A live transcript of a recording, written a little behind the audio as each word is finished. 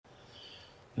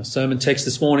Our sermon text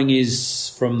this morning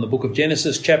is from the book of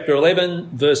Genesis, chapter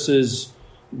 11, verses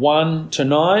 1 to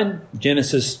 9.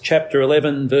 Genesis chapter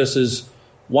 11, verses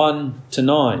 1 to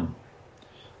 9.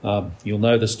 You'll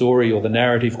know the story or the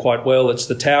narrative quite well. It's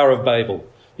the Tower of Babel.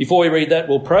 Before we read that,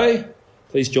 we'll pray.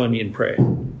 Please join me in prayer.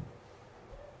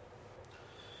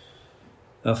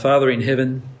 Our Father in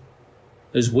heaven,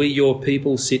 as we, your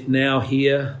people, sit now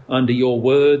here under your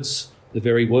words, the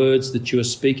very words that you are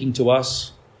speaking to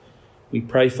us, we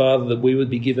pray, Father, that we would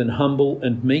be given humble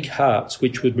and meek hearts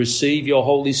which would receive your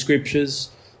holy scriptures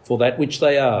for that which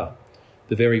they are,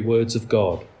 the very words of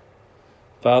God.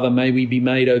 Father, may we be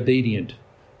made obedient.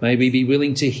 May we be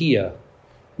willing to hear,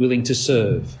 willing to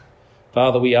serve.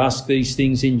 Father, we ask these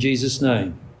things in Jesus'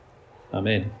 name.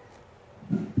 Amen.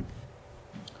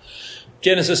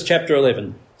 Genesis chapter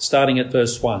 11, starting at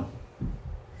verse 1.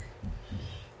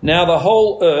 Now the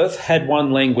whole earth had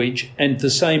one language and the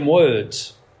same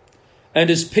words. And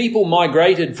as people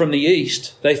migrated from the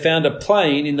east, they found a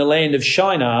plain in the land of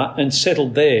Shinar and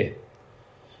settled there.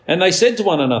 And they said to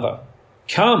one another,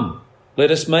 "Come,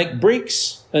 let us make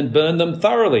bricks and burn them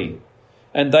thoroughly."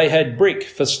 And they had brick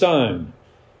for stone,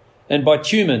 and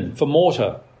bitumen for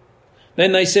mortar.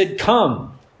 Then they said,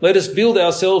 "Come, let us build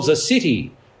ourselves a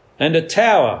city and a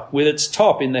tower with its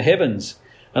top in the heavens,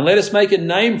 and let us make a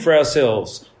name for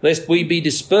ourselves, lest we be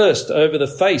dispersed over the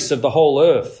face of the whole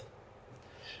earth."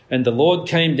 And the Lord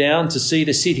came down to see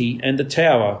the city and the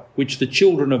tower which the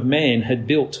children of man had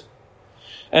built.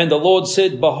 And the Lord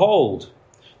said, "Behold,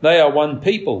 they are one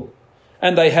people,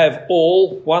 and they have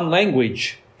all one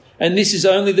language. And this is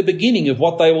only the beginning of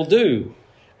what they will do,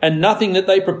 and nothing that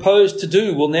they propose to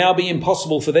do will now be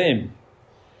impossible for them.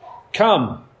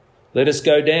 Come, let us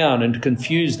go down and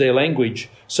confuse their language,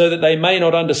 so that they may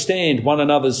not understand one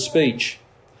another's speech."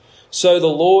 So the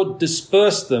Lord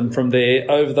dispersed them from there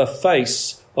over the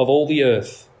face of all the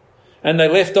earth, and they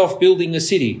left off building the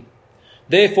city.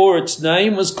 Therefore its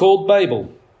name was called Babel,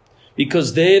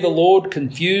 because there the Lord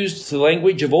confused the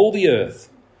language of all the earth,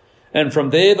 and from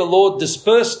there the Lord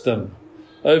dispersed them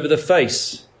over the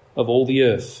face of all the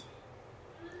earth.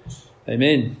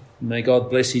 Amen. May God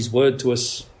bless his word to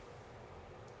us.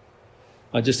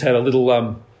 I just had a little,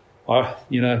 a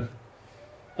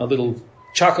little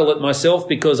chuckle at myself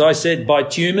because I said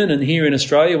bitumen, and here in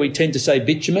Australia we tend to say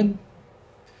bitumen.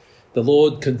 The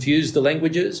Lord confused the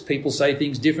languages. People say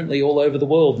things differently all over the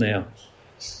world now.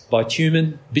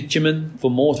 Bitumen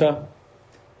for mortar.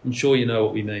 I'm sure you know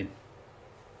what we mean.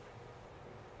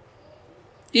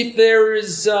 If there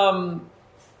is a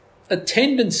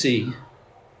tendency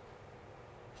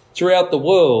throughout the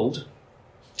world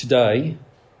today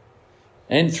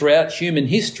and throughout human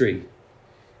history,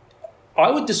 I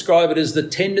would describe it as the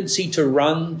tendency to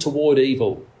run toward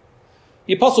evil.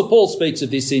 The Apostle Paul speaks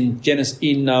of this in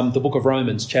the book of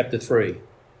Romans, chapter 3.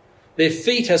 Their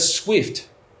feet are swift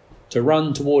to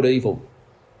run toward evil.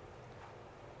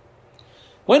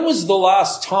 When was the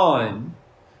last time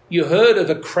you heard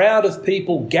of a crowd of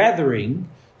people gathering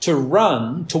to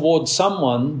run towards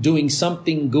someone doing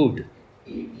something good?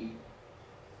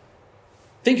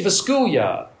 Think of a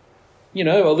schoolyard,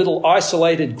 a little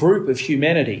isolated group of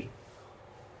humanity.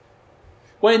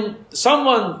 When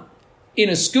someone in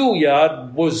a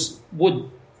schoolyard would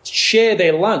share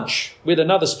their lunch with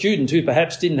another student who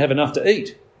perhaps didn't have enough to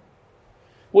eat,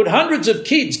 would hundreds of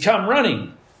kids come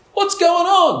running? "What's going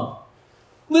on?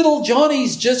 Little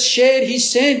Johnny's just shared his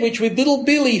sandwich with little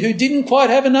Billy who didn't quite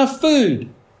have enough food."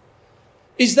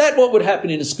 Is that what would happen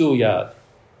in a schoolyard?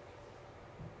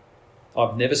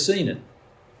 I've never seen it.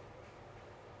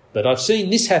 But I've seen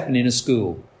this happen in a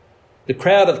school. The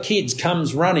crowd of kids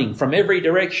comes running from every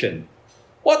direction.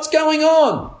 "What's going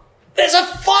on?" "There's a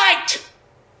fight!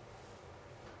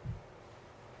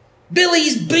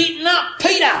 Billy's beaten up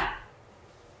Peter."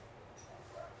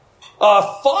 "A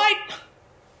fight?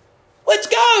 Let's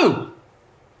go!"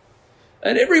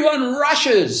 And everyone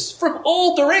rushes from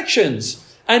all directions.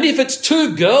 And if it's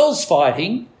two girls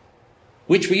fighting,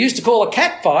 which we used to call a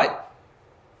cat fight,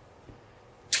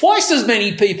 twice as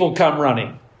many people come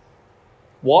running.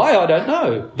 Why, I don't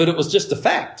know, but it was just a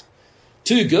fact.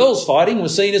 Two girls fighting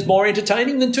was seen as more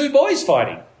entertaining than two boys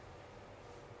fighting.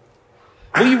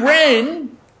 We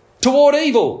ran toward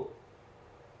evil.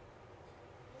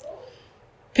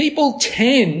 People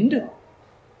tend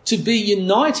to be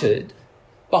united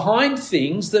behind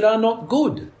things that are not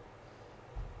good.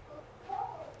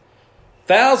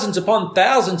 Thousands upon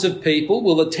thousands of people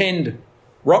will attend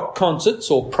rock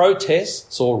concerts or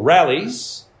protests or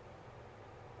rallies.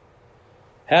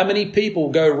 How many people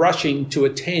go rushing to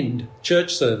attend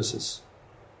church services?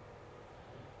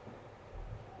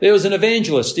 There was an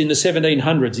evangelist in the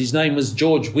 1700s. His name was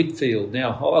George Whitefield.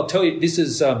 Now, I'll tell you, this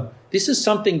is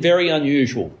something very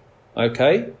unusual,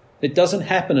 okay? It doesn't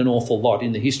happen an awful lot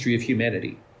in the history of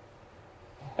humanity.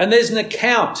 And there's an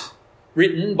account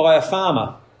written by a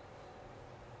farmer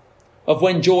of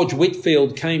when George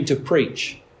Whitefield came to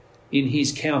preach in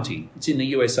his county. It's in the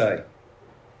USA.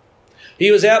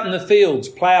 He was out in the fields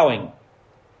ploughing,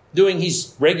 doing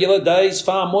his regular day's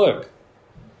farm work.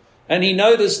 And he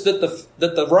noticed that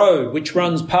the road which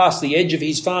runs past the edge of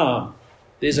his farm,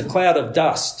 there's a cloud of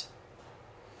dust.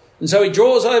 And so he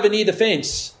draws over near the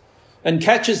fence and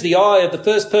catches the eye of the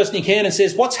first person he can and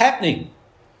says, "What's happening?"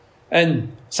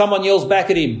 And someone yells back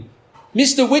at him,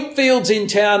 "Mr. Whitefield's in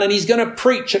town and he's going to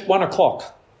preach at 1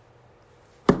 o'clock.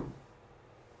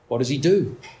 What does he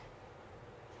do?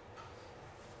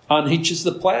 Unhitches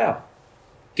the plough,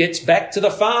 gets back to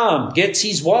the farm, gets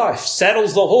his wife,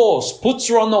 saddles the horse, puts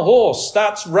her on the horse,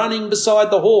 starts running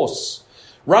beside the horse,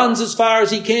 runs as far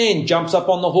as he can, jumps up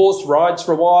on the horse, rides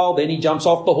for a while, then he jumps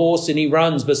off the horse and he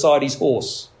runs beside his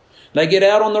horse. They get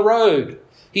out on the road.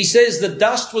 He says the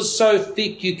dust was so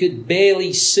thick you could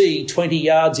barely see 20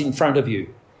 yards in front of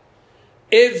you.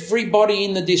 Everybody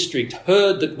in the district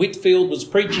heard that Whitefield was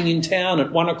preaching in town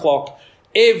at 1 o'clock.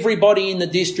 Everybody in the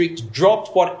district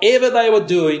dropped whatever they were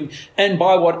doing and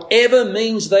by whatever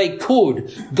means they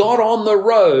could got on the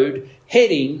road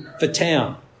heading for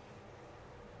town.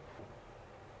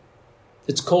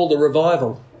 It's called a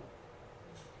revival.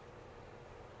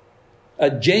 A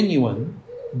genuine,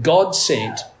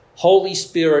 God-sent, Holy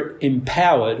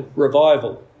Spirit-empowered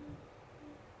revival.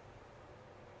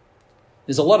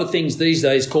 There's a lot of things these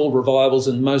days called revivals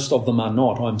and most of them are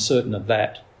not, I'm certain of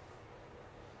that.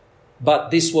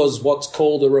 But this was what's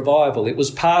called a revival. It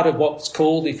was part of what's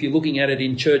called, if you're looking at it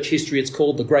in church history, it's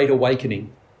called the Great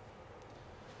Awakening.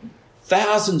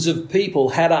 Thousands of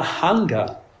people had a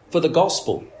hunger for the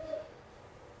gospel.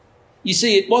 You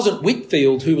see, it wasn't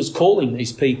Whitefield who was calling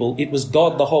these people, it was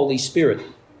God the Holy Spirit.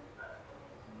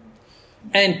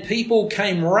 And people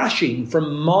came rushing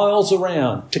from miles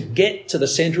around to get to the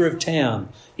centre of town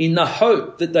in the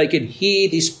hope that they could hear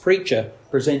this preacher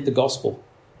present the gospel.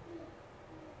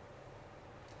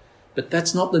 But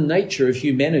that's not the nature of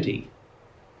humanity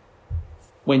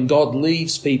when God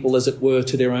leaves people, as it were,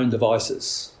 to their own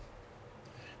devices.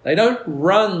 They don't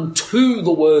run to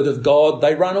the Word of God,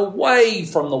 they run away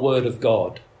from the Word of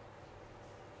God.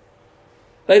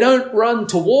 They don't run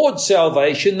toward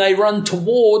salvation, they run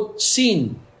toward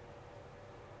sin.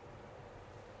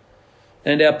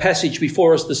 And our passage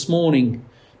before us this morning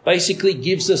basically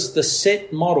gives us the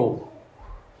set model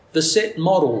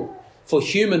for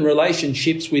human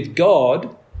relationships with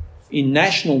God in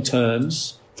national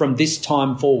terms from this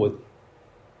time forward.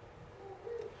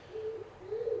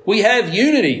 We have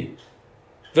unity.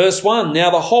 Verse 1, now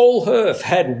the whole earth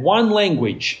had one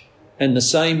language and the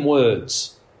same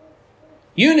words.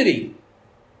 Unity.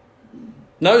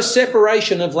 No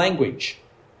separation of language.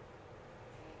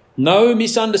 No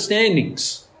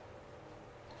misunderstandings.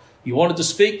 You wanted to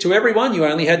speak to everyone, you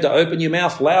only had to open your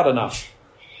mouth loud enough.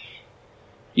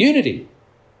 Unity.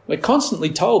 We're constantly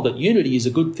told that unity is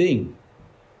a good thing.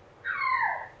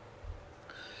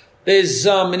 There's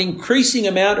an increasing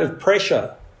amount of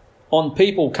pressure on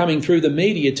people coming through the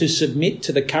media to submit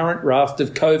to the current raft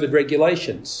of COVID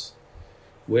regulations.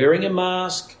 Wearing a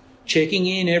mask, checking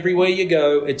in everywhere you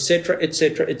go, etc.,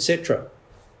 etc., etc.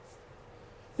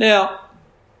 Now,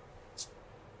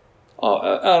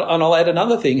 and I'll add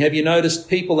another thing. Have you noticed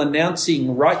people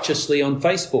announcing righteously on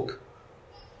Facebook,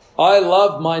 I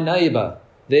love my neighbour,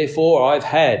 therefore I've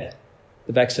had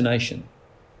the vaccination?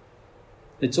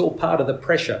 It's all part of the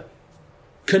pressure.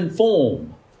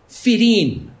 Conform, fit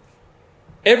in.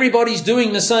 Everybody's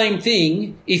doing the same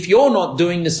thing. If you're not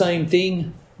doing the same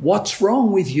thing, what's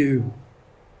wrong with you?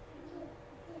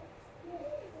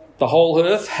 The whole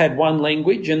earth had one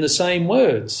language and the same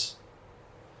words.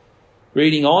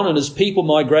 Reading on, and as people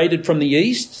migrated from the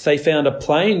east, they found a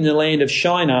plain in the land of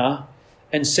Shinar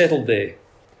and settled there.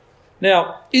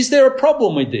 Now, is there a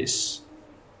problem with this?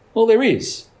 Well, there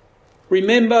is.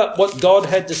 Remember what God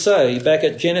had to say back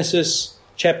at Genesis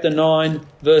chapter 9,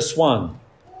 verse 1.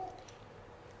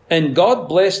 And God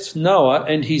blessed Noah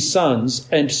and his sons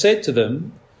and said to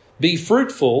them, be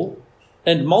fruitful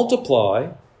and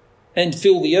multiply and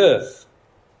fill the earth.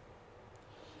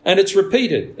 And it's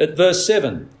repeated at verse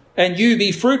 7. And you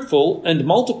be fruitful and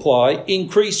multiply,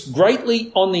 increase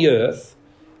greatly on the earth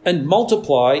and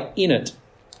multiply in it.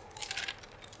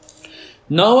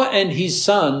 Noah and his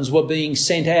sons were being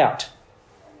sent out.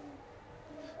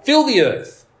 Fill the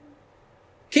earth.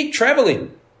 Keep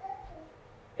travelling.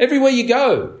 Everywhere you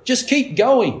go, just keep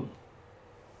going.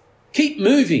 Keep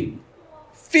moving.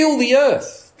 Fill the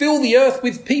earth. Fill the earth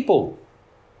with people.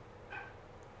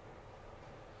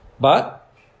 But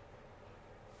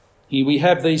here we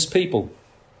have these people,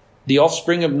 the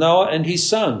offspring of Noah and his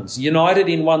sons, united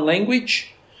in one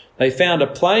language. They found a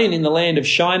plain in the land of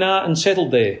Shinar and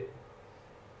settled there.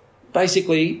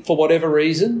 Basically, for whatever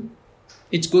reason,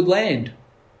 it's good land.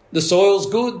 The soil's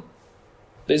good.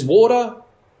 There's water.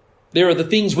 There are the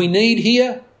things we need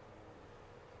here.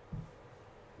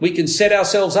 We can set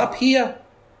ourselves up here.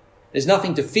 There's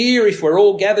nothing to fear if we're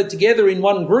all gathered together in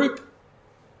one group.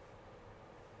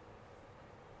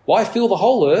 Why fill the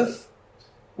whole earth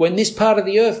when this part of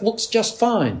the earth looks just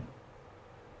fine?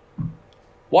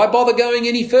 Why bother going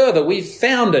any further? We've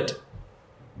found it.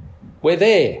 We're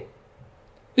there.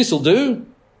 This'll do.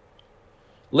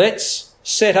 Let's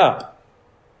set up.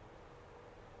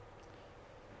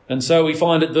 And so we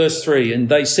find at verse 3, and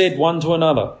they said one to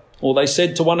another, or they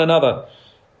said to one another,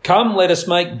 "Come, let us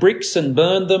make bricks and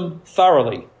burn them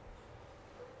thoroughly."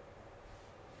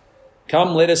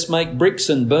 Come, let us make bricks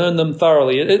and burn them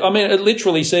thoroughly. It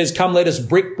literally says, come, let us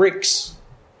brick bricks.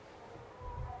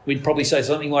 We'd probably say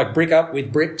something like brick up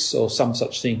with bricks or some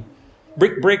such thing.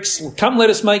 Brick bricks. Come, let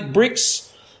us make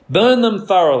bricks, burn them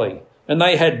thoroughly. And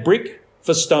they had brick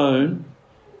for stone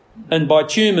and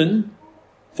bitumen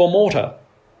for mortar.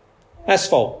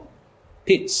 Asphalt,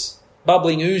 pits,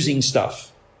 bubbling, oozing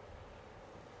stuff.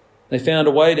 They found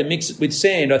a way to mix it with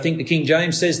sand. I think the King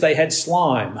James says they had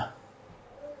slime.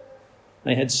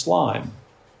 They had slime.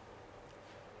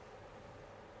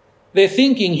 Their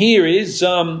thinking here is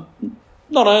not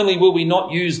only will we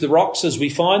not use the rocks as we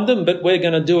find them, but we're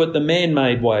going to do it the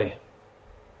man-made way.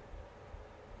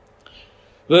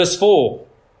 Verse 4,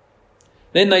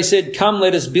 then they said, "Come,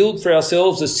 let us build for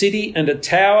ourselves a city and a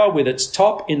tower with its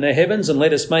top in the heavens, and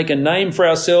let us make a name for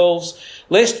ourselves,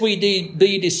 lest we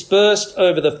be dispersed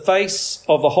over the face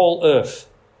of the whole earth."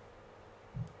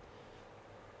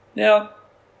 Now,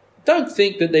 don't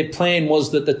think that their plan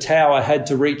was that the tower had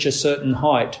to reach a certain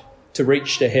height to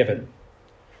reach to heaven.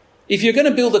 If you're going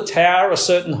to build a tower a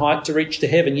certain height to reach to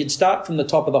heaven, you'd start from the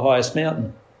top of the highest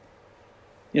mountain.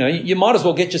 You might as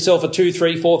well get yourself a 2,000,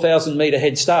 3,000, 4,000 metre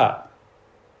head start.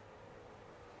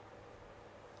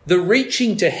 The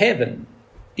reaching to heaven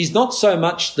is not so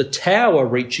much the tower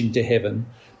reaching to heaven,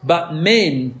 but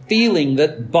men feeling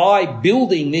that by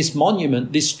building this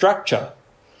monument, this structure,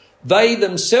 they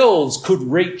themselves could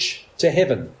reach to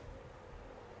heaven.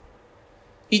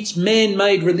 It's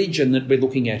man-made religion that we're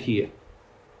looking at here.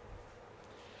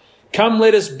 Come,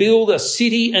 let us build a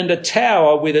city and a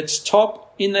tower with its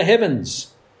top in the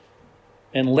heavens,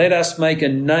 and let us make a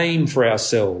name for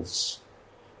ourselves,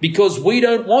 because we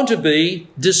don't want to be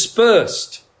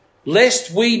dispersed,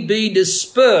 lest we be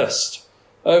dispersed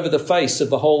over the face of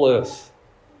the whole earth.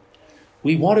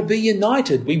 We want to be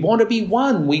united. We want to be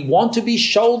one. We want to be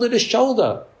shoulder to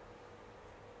shoulder.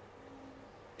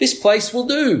 This place will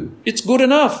do. It's good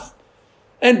enough.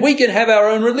 And we can have our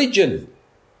own religion.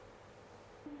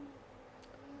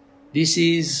 This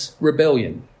is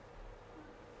rebellion.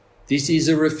 This is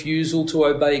a refusal to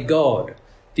obey God.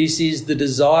 This is the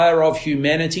desire of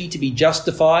humanity to be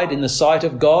justified in the sight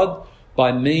of God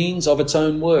by means of its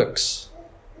own works.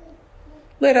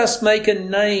 Let us make a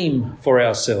name for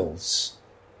ourselves.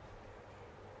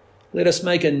 Let us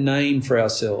make a name for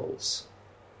ourselves.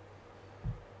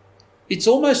 It's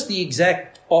almost the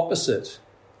exact opposite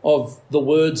of the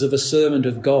words of a servant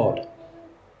of God.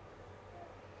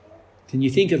 Can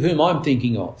you think of whom I'm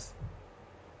thinking of?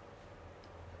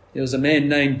 There was a man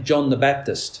named John the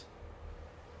Baptist,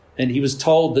 and he was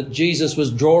told that Jesus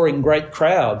was drawing great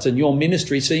crowds and your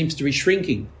ministry seems to be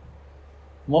shrinking.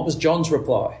 And what was John's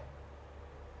reply?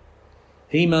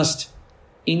 He must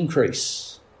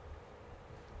increase,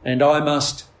 and I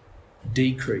must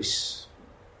decrease.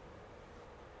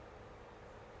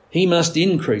 He must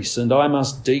increase, and I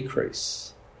must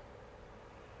decrease.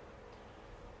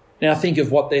 Now think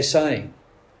of what they're saying.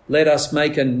 Let us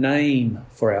make a name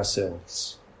for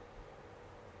ourselves.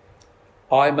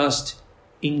 I must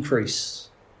increase.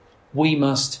 We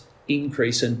must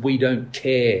increase, and we don't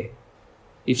care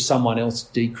if someone else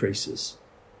decreases.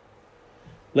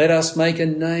 Let us make a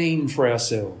name for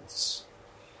ourselves,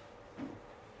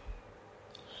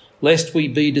 lest we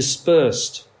be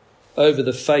dispersed over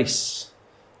the face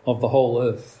of the whole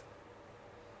earth.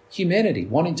 Humanity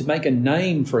wanting to make a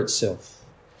name for itself.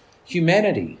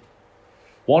 Humanity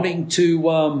wanting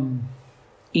to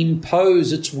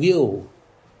impose its will,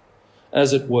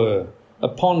 as it were,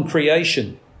 upon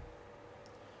creation.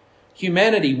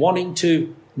 Humanity wanting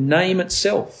to name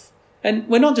itself. And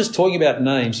we're not just talking about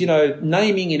names.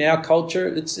 Naming in our culture,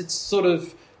 it's sort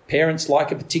of parents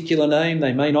like a particular name.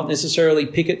 They may not necessarily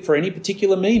pick it for any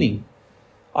particular meaning.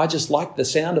 I just like the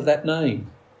sound of that name,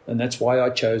 and that's why I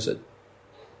chose it.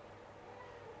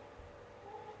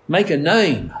 Make a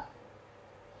name.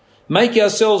 Make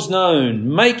ourselves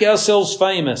known. Make ourselves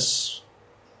famous.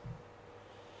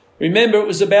 Remember, it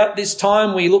was about this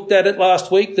time, we looked at it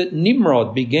last week, that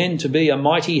Nimrod began to be a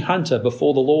mighty hunter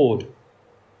before the Lord.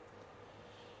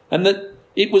 And that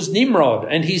it was Nimrod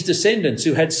and his descendants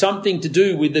who had something to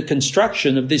do with the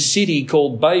construction of this city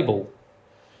called Babel.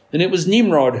 And it was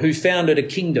Nimrod who founded a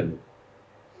kingdom.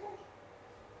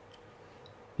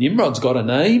 Nimrod's got a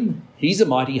name. He's a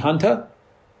mighty hunter.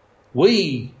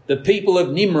 We, the people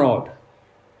of Nimrod,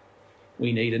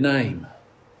 we need a name.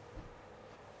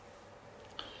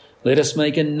 Let us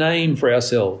make a name for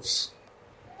ourselves,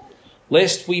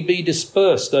 lest we be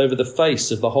dispersed over the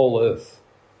face of the whole earth.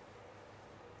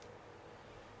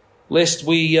 Lest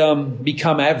we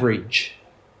become average,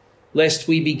 lest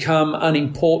we become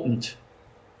unimportant.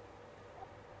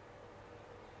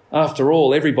 After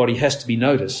all, everybody has to be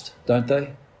noticed, don't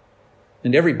they?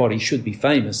 And everybody should be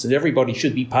famous, and everybody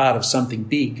should be part of something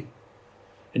big,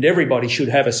 and everybody should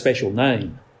have a special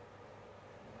name.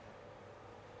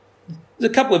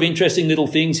 There's a couple of interesting little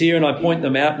things here, and I point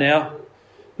them out now.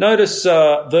 Notice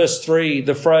verse 3,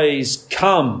 the phrase,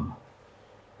 "Come,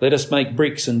 let us make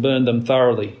bricks and burn them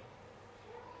thoroughly."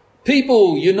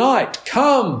 People, unite,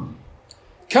 come.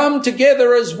 Come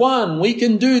together as one. We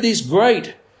can do this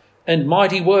great and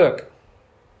mighty work.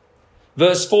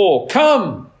 Verse 4,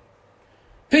 come.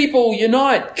 People,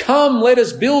 unite. Come, let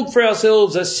us build for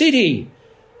ourselves a city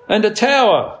and a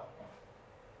tower.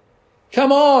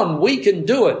 Come on, we can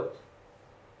do it.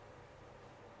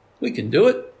 We can do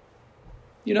it.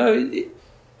 You know,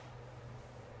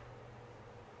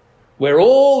 we're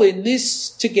all in this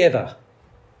together.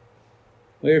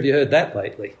 Where have you heard that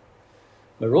lately?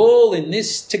 We're all in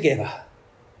this together.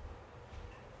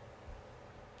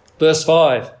 Verse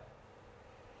 5.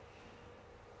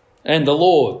 And the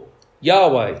Lord,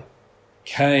 Yahweh,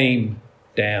 came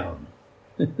down.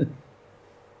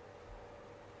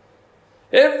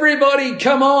 Everybody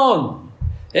come on.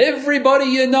 Everybody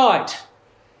unite.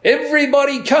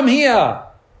 Everybody come here.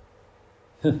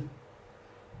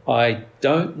 I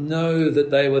don't know that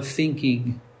they were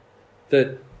thinking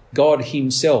that God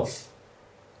himself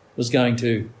was going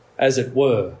to, as it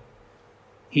were,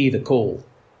 hear the call.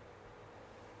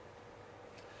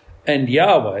 And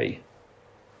Yahweh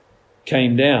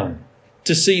came down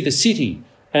to see the city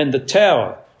and the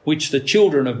tower which the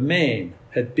children of man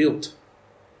had built.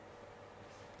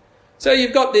 So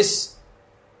you've got this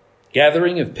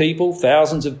gathering of people,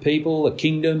 thousands of people, a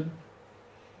kingdom,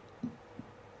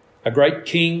 a great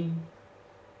king.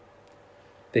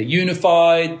 They're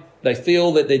unified. They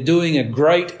feel that they're doing a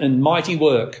great and mighty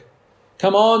work.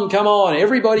 Come on,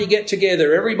 everybody get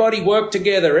together, everybody work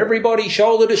together, everybody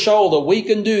shoulder to shoulder. We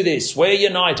can do this. We're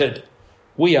united.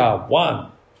 We are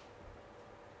one.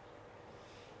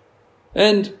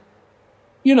 And,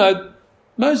 you know,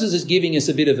 Moses is giving us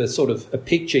a bit of a sort of a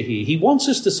picture here. He wants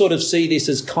us to sort of see this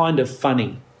as kind of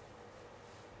funny.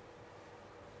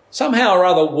 Somehow or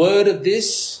other, word of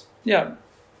this,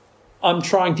 I'm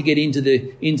trying to get into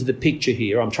the picture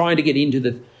here. I'm trying to get into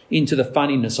the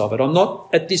funniness of it. I'm not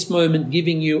at this moment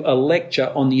giving you a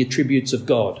lecture on the attributes of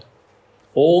God,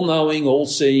 all-knowing,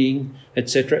 all-seeing,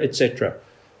 etc., etc.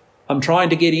 I'm trying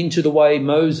to get into the way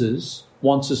Moses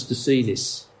wants us to see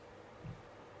this.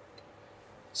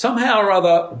 Somehow or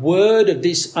other, word of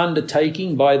this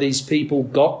undertaking by these people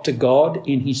got to God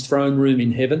in his throne room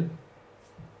in heaven.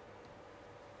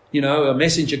 You know, a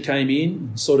messenger came in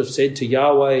and sort of said to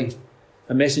Yahweh,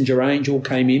 a messenger angel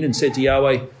came in and said to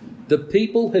Yahweh, the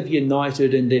people have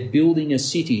united and they're building a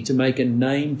city to make a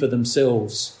name for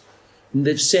themselves. And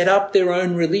they've set up their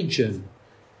own religion.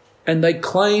 And they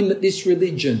claim that this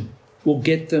religion will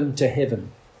get them to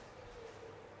heaven.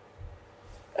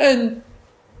 And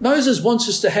Moses wants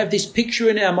us to have this picture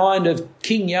in our mind of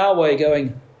King Yahweh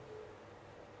going,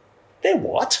 they're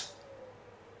what?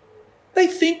 They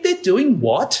think they're doing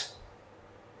what?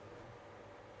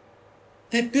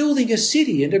 They're building a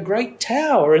city and a great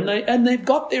tower and they've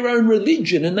got their own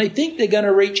religion and they think they're going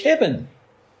to reach heaven.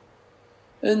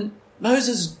 And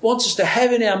Moses wants us to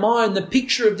have in our mind the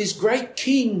picture of this great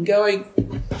king going,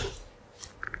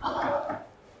 oh,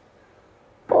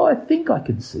 I think I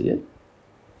can see it.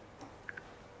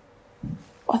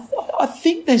 I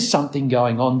think there's something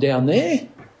going on down there.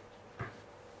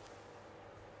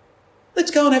 Let's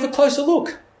go and have a closer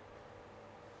look.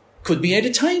 Could be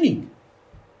entertaining.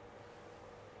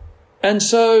 And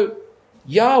so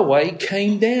Yahweh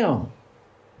came down.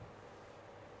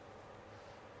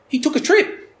 He took a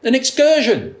trip. An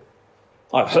excursion.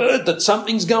 I've heard that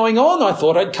something's going on. I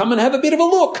thought I'd come and have a bit of a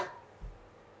look.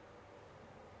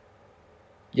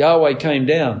 Yahweh came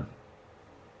down.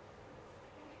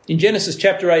 In Genesis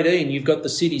chapter 18, you've got the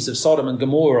cities of Sodom and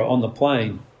Gomorrah on the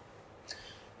plain.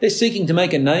 They're seeking to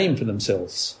make a name for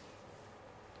themselves.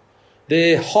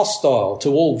 They're hostile to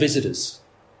all visitors.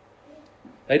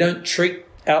 They don't treat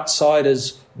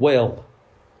outsiders well.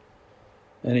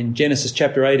 And in Genesis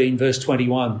chapter 18, verse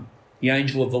 21, the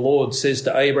angel of the Lord says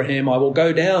to Abraham, I will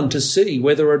go down to see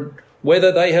whether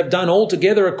they have done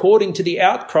altogether according to the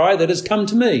outcry that has come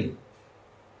to me.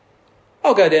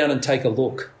 I'll go down and take a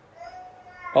look.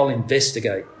 I'll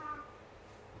investigate.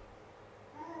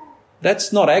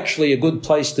 That's not actually a good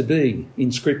place to be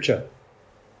in Scripture.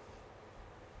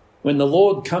 When the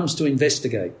Lord comes to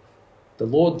investigate, the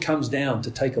Lord comes down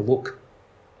to take a look.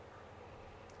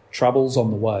 Trouble's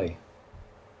on the way.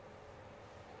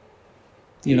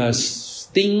 You know,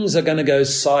 things are going to go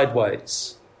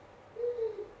sideways.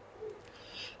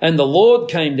 And the Lord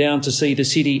came down to see the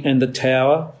city and the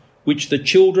tower which the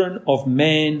children of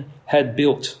man had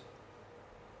built.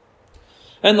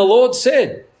 And the Lord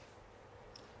said,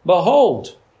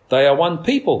 Behold, they are one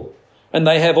people, and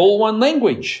they have all one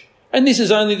language. And this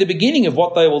is only the beginning of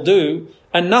what they will do,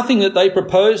 and nothing that they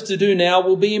propose to do now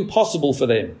will be impossible for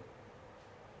them.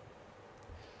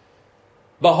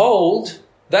 Behold,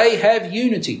 they have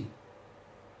unity.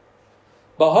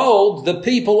 Behold, the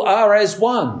people are as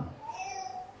one.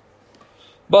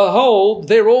 Behold,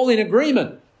 they're all in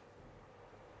agreement.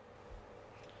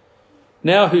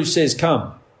 Now who says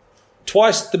come?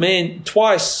 Twice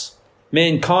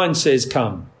mankind says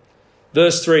come.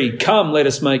 Verse 3, come, let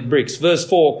us make bricks. Verse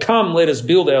 4, come, let us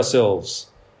build ourselves.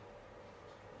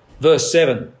 Verse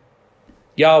 7,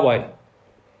 Yahweh,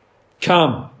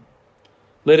 come,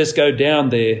 let us go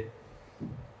down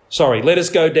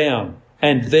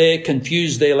and there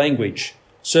confuse their language,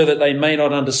 so that they may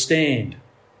not understand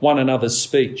one another's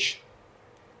speech.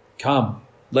 Come,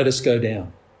 let us go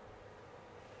down.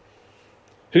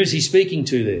 Who's he speaking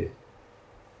to there?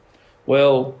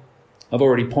 Well, I've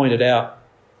already pointed out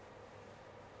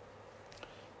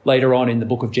later on in the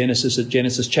book of Genesis, at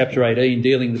Genesis chapter 18,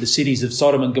 dealing with the cities of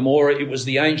Sodom and Gomorrah, it was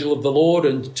the angel of the Lord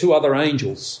and two other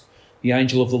angels. The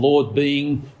angel of the Lord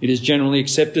being, it is generally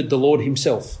accepted, the Lord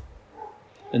himself,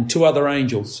 and two other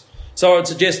angels. So I would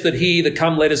suggest that here the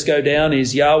come let us go down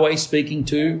is Yahweh speaking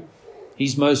to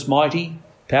his most mighty,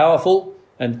 powerful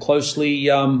and closely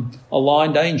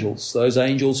aligned angels, those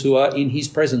angels who are in his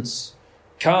presence.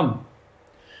 Come,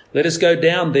 let us go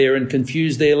down there and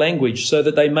confuse their language, so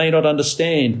that they may not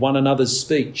understand one another's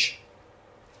speech.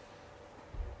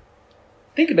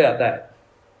 Think about that.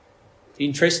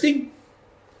 Interesting.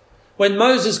 When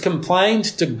Moses complained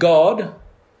to God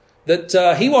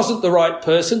that he wasn't the right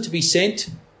person to be sent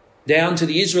down to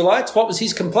the Israelites, what was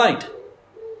his complaint?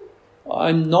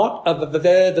 I'm not a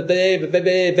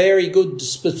very good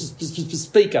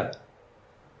speaker.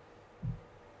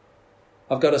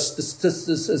 I've got a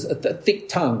thick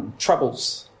tongue,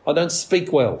 troubles. I don't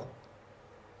speak well.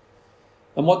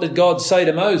 And what did God say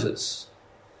to Moses?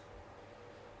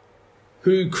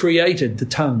 Who created the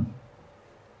tongue?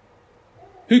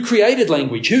 Who created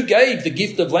language? Who gave the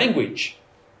gift of language?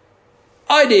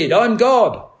 I did. I'm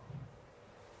God.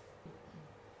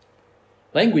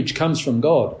 Language comes from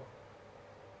God.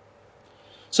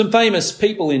 Some famous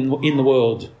people in the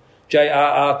world,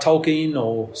 J.R.R. Tolkien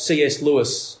or C.S.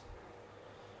 Lewis,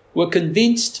 were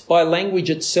convinced by language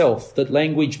itself that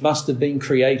language must have been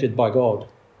created by God.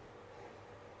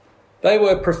 They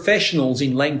were professionals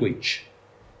in language.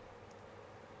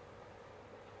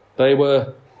 They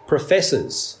were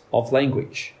professors of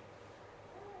language.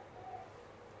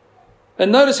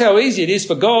 And notice how easy it is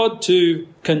for God to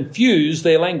confuse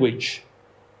their language,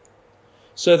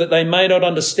 so that they may not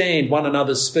understand one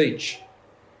another's speech.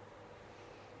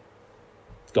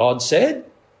 God said,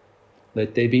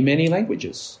 let there be many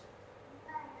languages.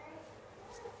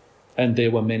 And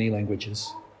there were many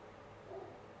languages.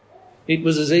 It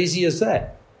was as easy as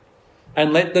that.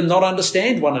 And let them not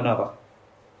understand one another.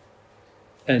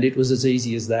 And it was as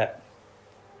easy as that.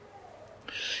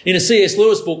 In a C.S.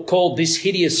 Lewis book called This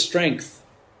Hideous Strength,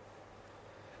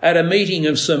 at a meeting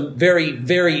of some very,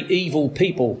 very evil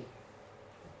people,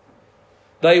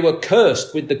 they were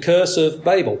cursed with the curse of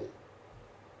Babel.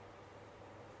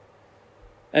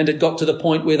 And it got to the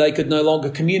point where they could no longer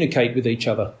communicate with each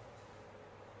other.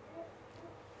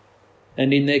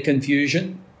 And in their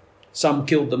confusion, some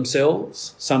killed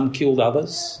themselves, some killed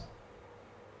others.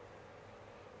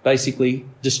 Basically,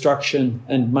 destruction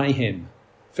and mayhem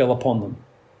fell upon them.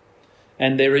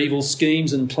 And their evil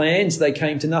schemes and plans, they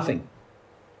came to nothing.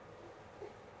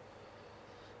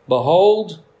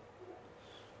 Behold,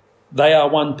 they are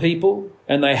one people,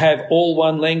 and they have all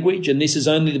one language, and this is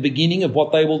only the beginning of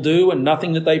what they will do, and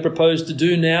nothing that they propose to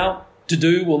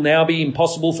do will now be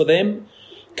impossible for them.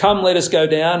 Come, let us go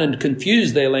down and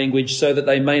confuse their language so that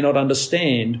they may not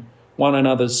understand one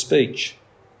another's speech.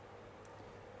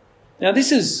 Now,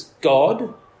 this is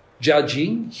God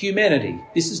judging humanity.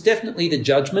 This is definitely the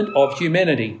judgment of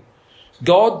humanity.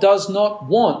 God does not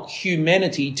want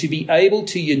humanity to be able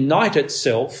to unite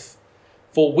itself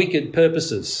for wicked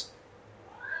purposes.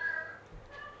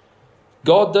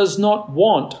 God does not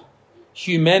want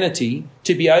humanity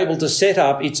to be able to set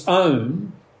up its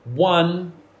own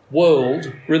one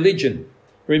world religion.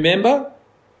 Remember,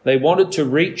 they wanted to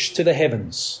reach to the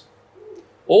heavens.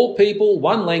 All people,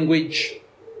 one language,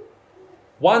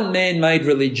 one man-made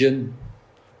religion,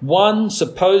 one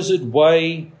supposed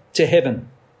way to heaven.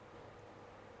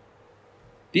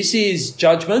 This is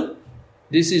judgment.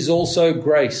 This is also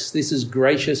grace. This is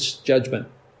gracious judgment.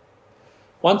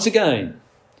 Once again,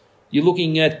 you're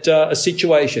looking at a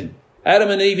situation. Adam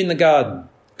and Eve in the garden.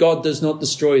 God does not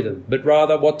destroy them, but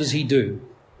rather what does he do?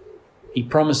 He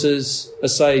promises a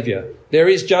saviour. There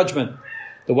is judgment.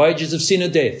 The wages of sin are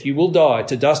death. You will die.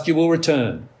 To dust you will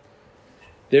return.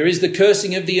 There is the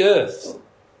cursing of the earth.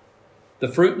 The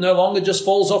fruit no longer just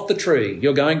falls off the tree.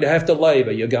 You're going to have to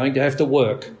labour. You're going to have to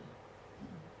work.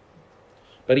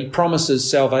 But he promises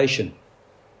salvation.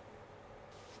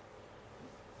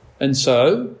 And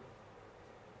so,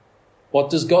 what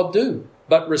does God do?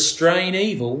 But restrain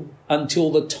evil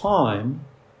until the time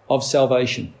of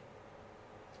salvation.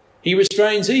 He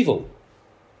restrains evil.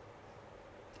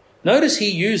 Notice he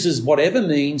uses whatever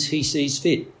means he sees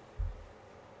fit.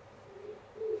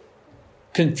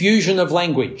 Confusion of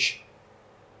language,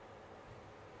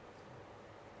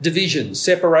 division,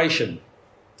 separation,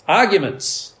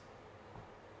 arguments,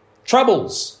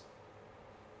 troubles.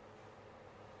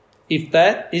 If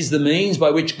that is the means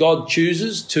by which God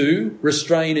chooses to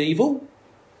restrain evil,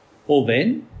 well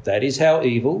then, that is how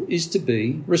evil is to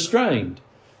be restrained.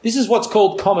 This is what's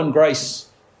called common grace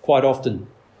quite often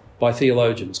by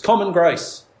theologians. Common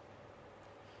grace.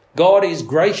 God is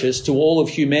gracious to all of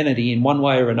humanity in one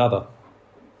way or another.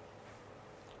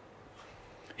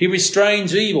 He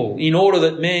restrains evil in order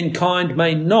that mankind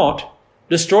may not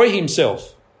destroy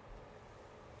himself.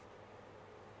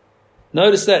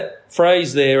 Notice that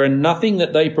phrase there, and nothing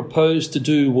that they propose to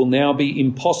do will now be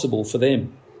impossible for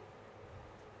them.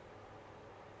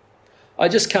 I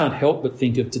just can't help but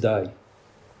think of today.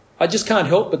 I just can't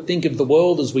help but think of the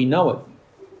world as we know it.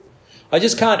 I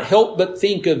just can't help but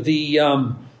think of the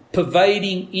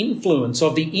pervading influence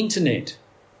of the internet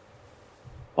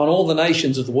on all the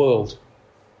nations of the world.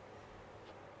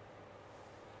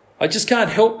 I just can't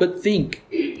help but think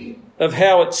of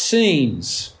how it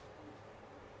seems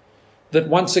that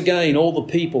once again all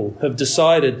the people have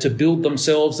decided to build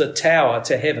themselves a tower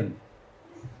to heaven.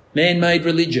 Man-made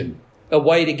religion, a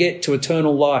way to get to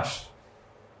eternal life.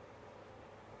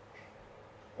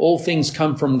 All things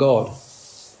come from God.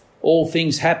 All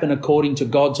things happen according to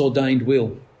God's ordained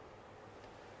will.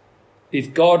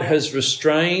 If God has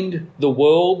restrained the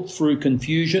world through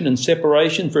confusion and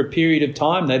separation for a period of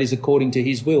time, that is according to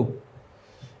his will.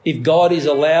 If God is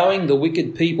allowing the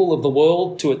wicked people of the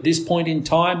world to, at this point in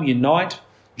time, unite,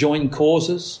 join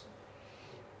causes,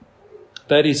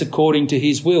 that is according to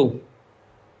his will.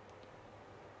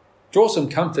 Draw some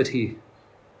comfort here.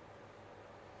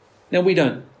 Now, we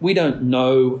don't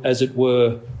know, as it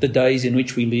were, the days in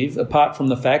which we live, apart from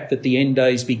the fact that the end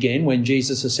days began when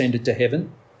Jesus ascended to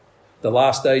heaven. The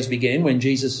last days began when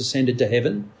Jesus ascended to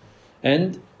heaven,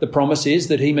 and the promise is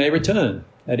that he may return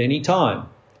at any time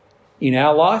in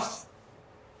our life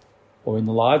or in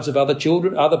the lives of other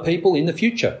children, other people in the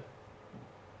future.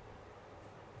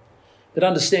 But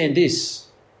understand this,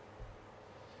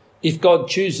 if God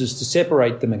chooses to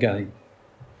separate them again,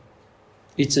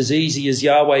 it's as easy as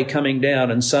Yahweh coming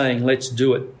down and saying, let's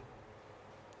do it.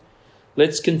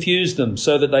 Let's confuse them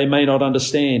so that they may not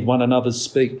understand one another's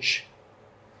speech.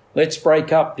 Let's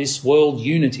break up this world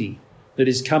unity that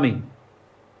is coming.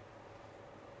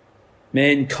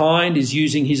 Mankind is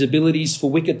using his abilities for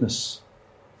wickedness.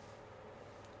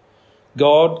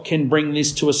 God can bring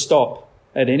this to a stop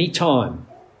at any time,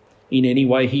 in any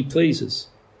way he pleases.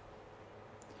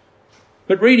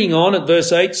 But reading on at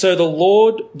verse 8, so the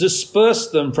Lord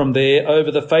dispersed them from there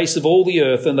over the face of all the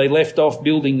earth, and they left off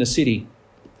building the city.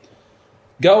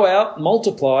 Go out,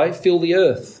 multiply, fill the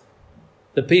earth.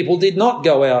 The people did not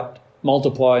go out,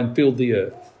 multiply and fill the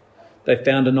earth. They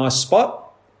found a nice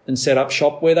spot and set up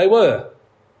shop where they were.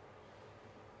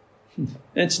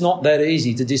 It's not that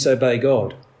easy to disobey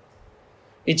God.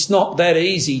 It's not that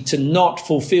easy to not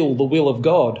fulfill the will of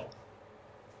God.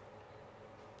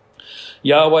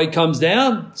 Yahweh comes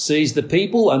down, sees the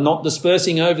people are not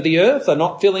dispersing over the earth, are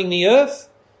not filling the earth.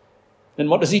 And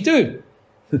what does he do?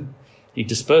 He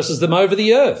disperses them over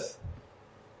the earth.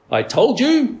 I told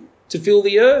you to fill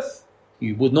the earth.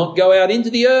 You would not go out into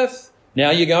the earth.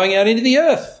 Now you're going out into the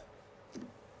earth.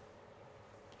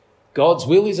 God's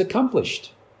will is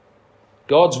accomplished.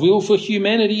 God's will for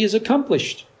humanity is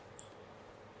accomplished.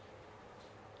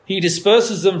 He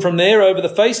disperses them from there over the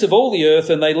face of all the earth,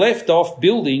 and they left off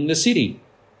building the city.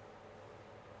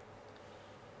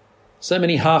 So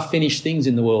many half-finished things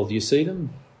in the world. Do you see them?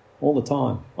 All the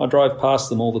time. I drive past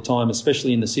them all the time,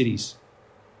 especially in the cities.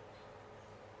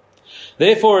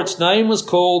 Therefore its name was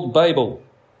called Babel.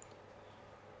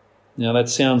 Now that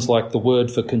sounds like the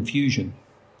word for confusion,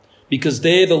 because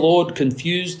there the Lord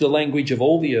confused the language of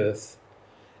all the earth,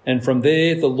 and from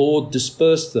there the Lord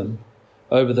dispersed them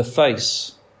over the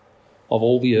face of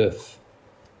all the earth.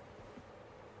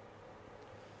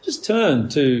 Just turn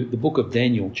to the book of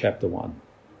Daniel, chapter 1.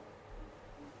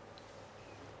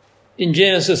 In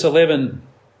Genesis 11,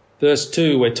 verse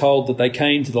 2, we're told that they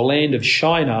came to the land of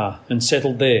Shinar and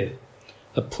settled there,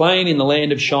 a plain in the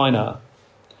land of Shinar.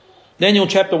 Daniel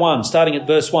chapter 1, starting at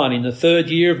verse 1, in the 3rd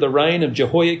year of the reign of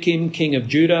Jehoiakim, king of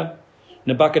Judah,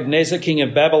 Nebuchadnezzar, king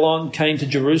of Babylon, came to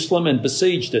Jerusalem and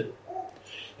besieged it.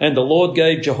 And the Lord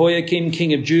gave Jehoiakim,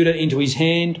 king of Judah, into his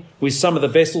hand with some of the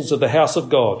vessels of the house of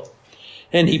God.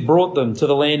 And he brought them to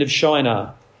the land of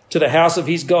Shinar, to the house of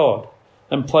his God,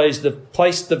 and placed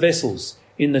the vessels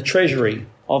in the treasury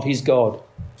of his God.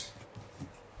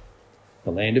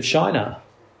 The land of Shinar,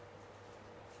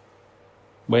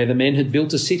 where the men had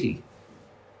built a city.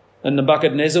 And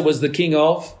Nebuchadnezzar was the king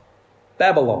of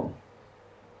Babylon.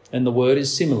 And the word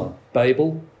is similar,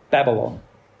 Babel, Babylon.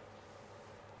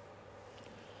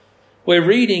 We're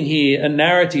reading here a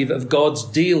narrative of God's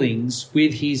dealings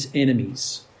with his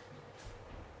enemies.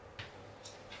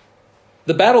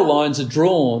 The battle lines are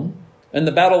drawn, and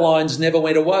the battle lines never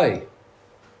went away.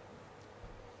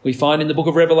 We find in the book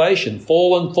of Revelation,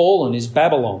 fallen is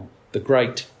Babylon the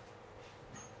Great.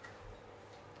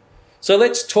 So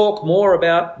let's talk more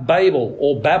about Babel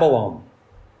or Babylon,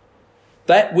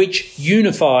 that which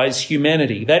unifies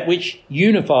humanity, that which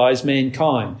unifies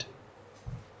mankind.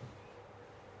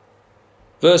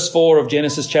 Verse 4 of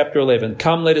Genesis chapter 11,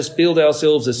 come, let us build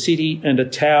ourselves a city and a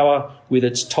tower with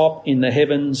its top in the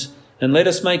heavens, and let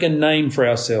us make a name for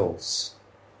ourselves.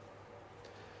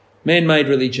 Man-made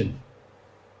religion.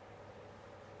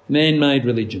 Man-made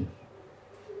religion.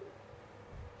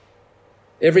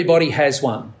 Everybody has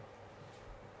one.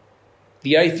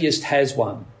 The atheist has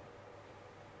one.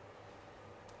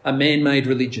 A man-made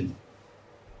religion.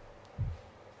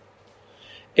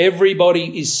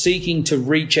 Everybody is seeking to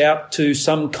reach out to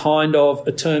some kind of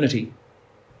eternity.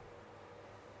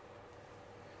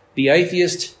 The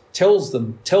atheist tells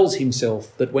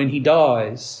himself that when he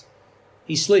dies,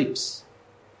 he sleeps.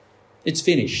 It's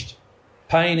finished.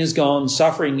 Pain is gone,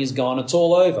 suffering is gone, it's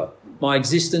all over. My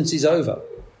existence is over.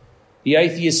 The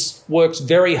atheist works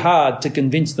very hard to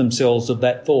convince themselves of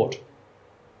that thought.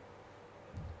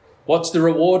 What's the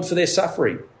reward for their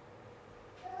suffering?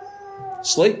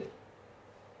 Sleep.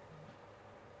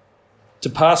 To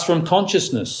pass from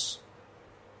consciousness.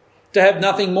 To have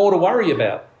nothing more to worry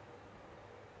about.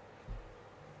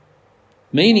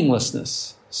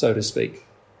 Meaninglessness, so to speak.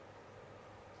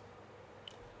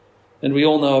 And we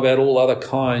all know about all other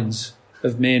kinds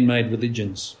of man-made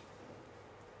religions.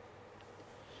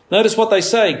 Notice what they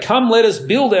say. Come, let us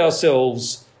build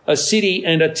ourselves a city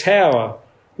and a tower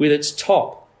with its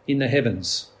top in the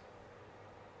heavens.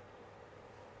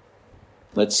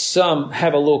 Let's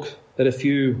have a look at a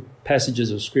few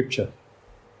passages of Scripture.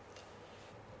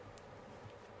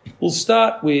 We'll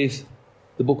start with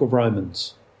the book of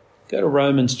Romans. Go to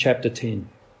Romans chapter 10.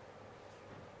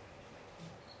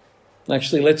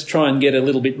 Actually, let's try and get a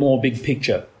little bit more big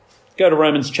picture. Go to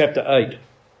Romans chapter 8.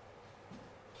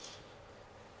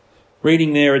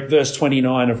 Reading there at verse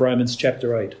 29 of Romans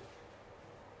chapter 8.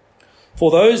 For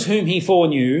those whom he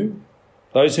foreknew,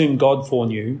 those whom God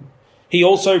foreknew, he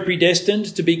also predestined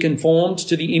to be conformed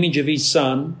to the image of his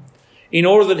Son, in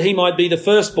order that he might be the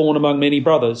firstborn among many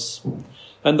brothers.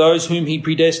 And those whom he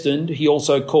predestined, he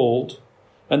also called.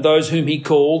 And those whom he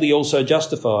called, he also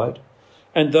justified.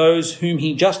 And those whom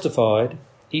he justified,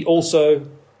 he also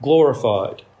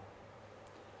glorified.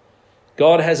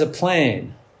 God has a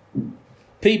plan.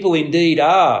 People indeed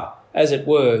are, as it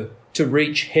were, to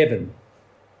reach heaven.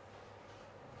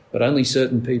 But only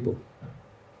certain people.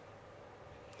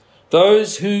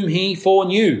 Those whom he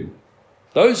foreknew,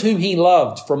 those whom he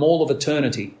loved from all of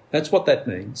eternity, That's what that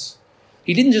means.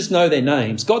 He didn't just know their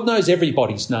names. God knows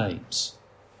everybody's names.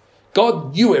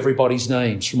 God knew everybody's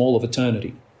names from all of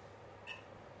eternity.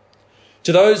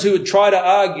 To those who would try to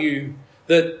argue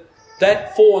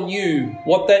that foreknew,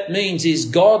 what that means is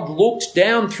God looked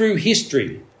down through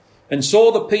history and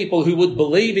saw the people who would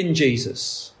believe in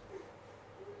Jesus.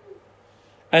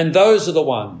 And those are the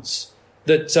ones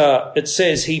that it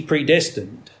says he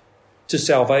predestined to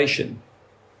salvation.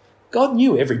 God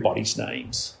knew everybody's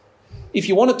names. If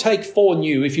you want to take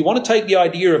foreknew, if you want to take the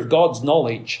idea of God's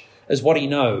knowledge as what he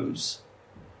knows,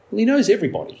 well, he knows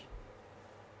everybody.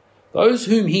 Those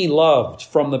whom he loved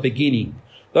from the beginning,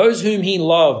 those whom he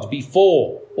loved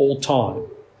before all time,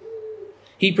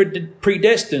 he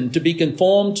predestined to be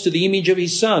conformed to the image of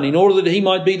his Son in order that he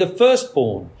might be the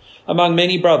firstborn among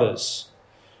many brothers.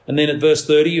 And then at verse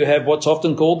 30, you have what's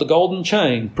often called the golden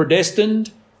chain: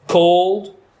 predestined,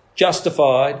 called,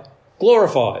 justified,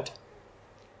 glorified,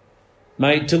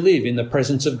 made to live in the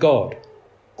presence of God,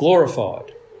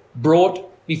 glorified, brought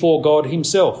before God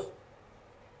himself.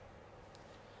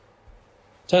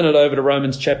 Turn it over to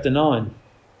Romans chapter 9.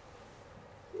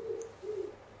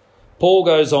 Paul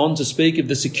goes on to speak of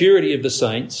the security of the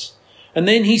saints, and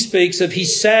then he speaks of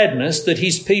his sadness that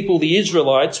his people, the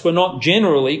Israelites, were not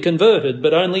generally converted,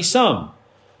 but only some,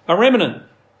 a remnant.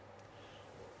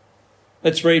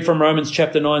 Let's read from Romans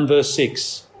chapter 9, verse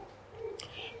 6.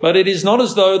 But it is not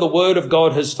as though the word of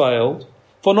God has failed,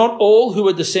 for not all who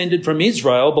are descended from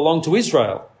Israel belong to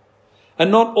Israel.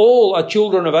 And not all are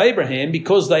children of Abraham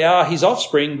because they are his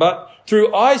offspring, but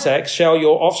through Isaac shall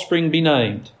your offspring be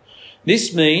named.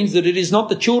 This means that it is not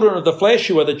the children of the flesh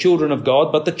who are the children of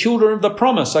God, but the children of the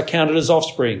promise are counted as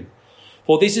offspring.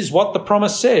 For this is what the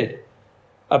promise said: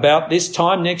 about this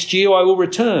time next year I will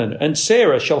return, and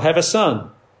Sarah shall have a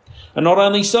son. And not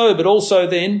only so, but also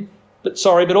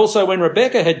when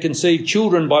Rebekah had conceived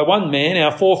children by one man,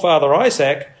 our forefather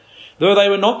Isaac, though they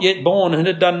were not yet born and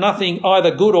had done nothing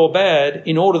either good or bad,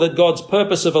 in order that God's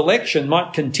purpose of election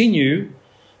might continue,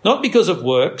 not because of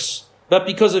works, but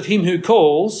because of him who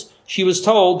calls, she was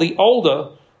told, the older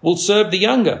will serve the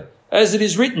younger, as it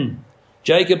is written,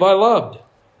 Jacob I loved,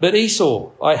 but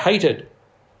Esau I hated.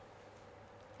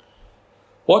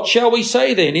 What shall we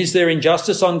say then? Is there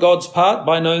injustice on God's part?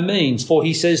 By no means. For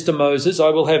he says to Moses, I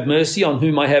will have mercy on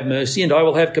whom I have mercy, and I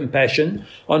will have compassion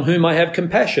on whom I have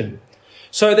compassion.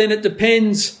 So then it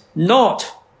depends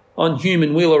not on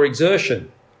human will or exertion,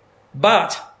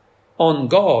 but on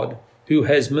God who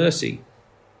has mercy.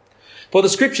 For the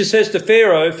scripture says to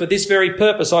Pharaoh, for this very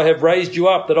purpose I have raised you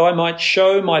up, that I might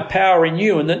show my power in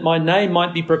you, and that my name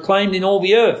might be proclaimed in all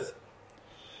the earth.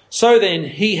 So then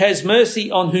he has mercy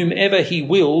on whomever he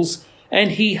wills,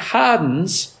 and he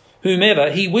hardens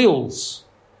whomever he wills.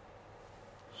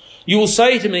 You will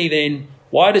say to me then,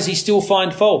 why does he still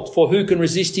find fault? For who can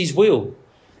resist his will?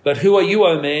 But who are you,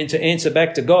 O man, to answer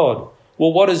back to God?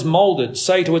 Well, what is moulded?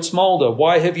 Say to its moulder,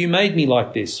 why have you made me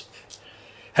like this?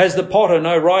 Has the potter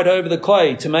no right over the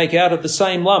clay to make out of the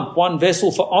same lump one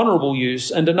vessel for honourable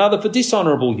use and another for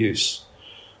dishonourable use?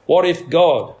 What if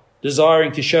God,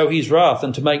 desiring to show his wrath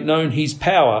and to make known his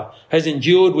power, has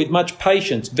endured with much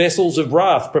patience vessels of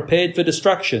wrath prepared for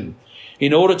destruction,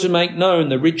 in order to make known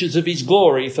the riches of his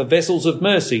glory for vessels of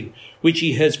mercy, which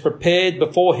he has prepared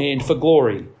beforehand for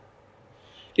glory?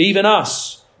 Even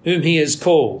us, whom he has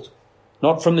called,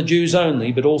 not from the Jews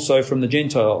only, but also from the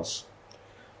Gentiles.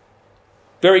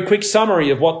 Very quick summary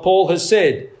of what Paul has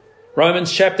said.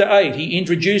 Romans chapter 8, he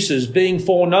introduces being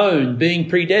foreknown, being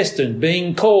predestined,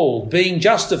 being called, being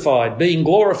justified, being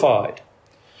glorified.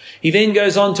 He then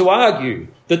goes on to argue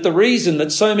that the reason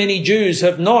that so many Jews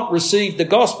have not received the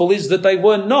gospel is that they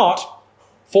were not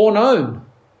foreknown,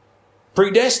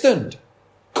 predestined,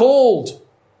 called.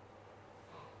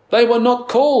 They were not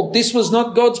called. This was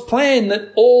not God's plan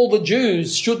that all the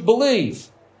Jews should believe.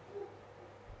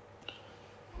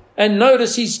 And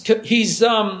notice his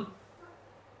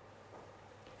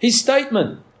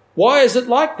statement. Why is it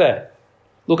like that?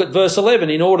 Look at verse 11.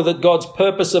 In order that God's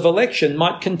purpose of election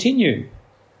might continue.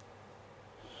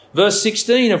 Verse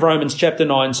 16 of Romans chapter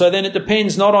 9. So then it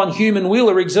depends not on human will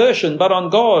or exertion, but on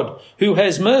God who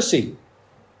has mercy.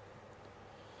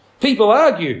 People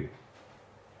argue.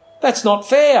 That's not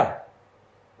fair.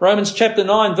 Romans chapter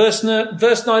 9, verse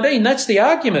 19. That's the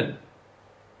argument.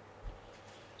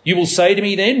 You will say to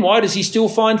me then, why does he still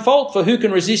find fault? For who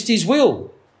can resist his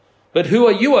will? But who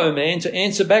are you, O man, to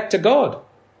answer back to God?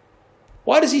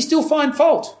 Why does he still find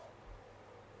fault?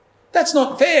 That's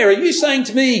not fair. Are you saying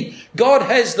to me, God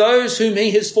has those whom he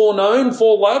has foreknown,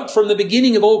 foreloved from the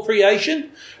beginning of all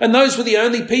creation, and those were the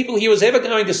only people he was ever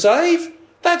going to save?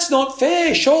 That's not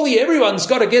fair. Surely everyone's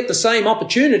got to get the same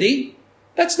opportunity.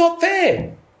 That's not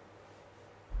fair.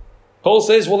 Paul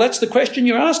says, well, that's the question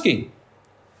you're asking.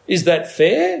 Is that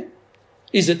fair?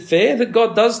 Is it fair that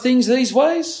God does things these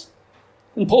ways?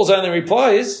 And Paul's only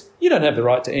reply is, you don't have the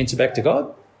right to answer back to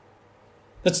God.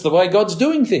 That's the way God's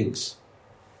doing things.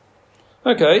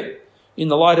 Okay, in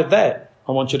the light of that,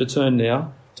 I want you to turn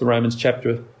now to Romans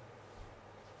chapter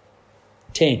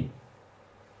 10.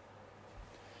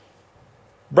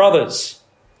 Brothers,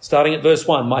 starting at verse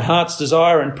 1, my heart's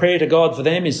desire and prayer to God for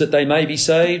them is that they may be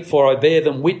saved, for I bear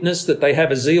them witness that they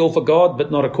have a zeal for God,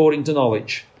 but not according to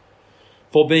knowledge.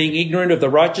 For being ignorant of the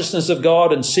righteousness of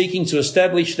God and seeking to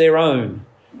establish their own,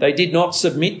 they did not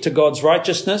submit to God's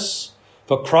righteousness.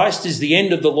 For Christ is the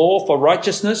end of the law for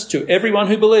righteousness to everyone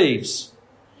who believes.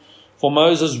 For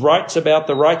Moses writes about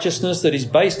the righteousness that is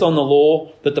based on the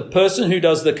law, that the person who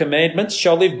does the commandments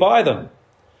shall live by them.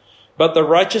 But the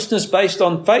righteousness based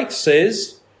on faith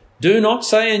says, do not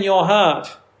say in your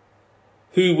heart,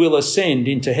 who will ascend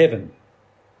into heaven?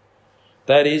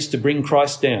 That is, to bring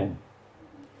Christ down.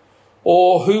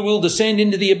 Or who will descend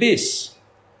into the abyss?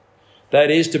 That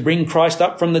is, to bring Christ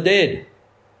up from the dead.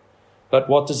 But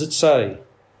what does it say?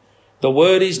 The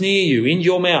word is near you, in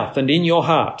your mouth and in your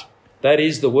heart. That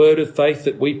is the word of faith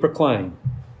that we proclaim.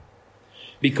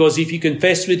 Because if you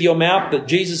confess with your mouth that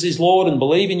Jesus is Lord and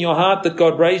believe in your heart that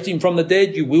God raised him from the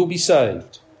dead, you will be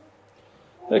saved.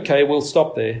 Okay, we'll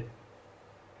stop there.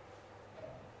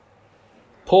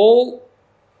 Paul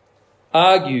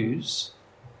argues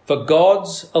for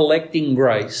God's electing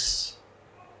grace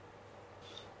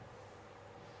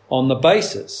on the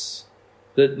basis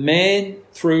that man,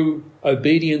 through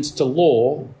obedience to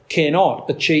law, cannot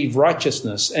achieve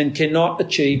righteousness and cannot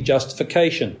achieve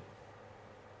justification.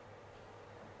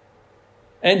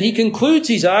 And he concludes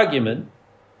his argument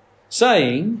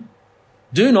saying,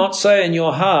 do not say in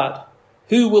your heart,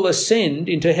 who will ascend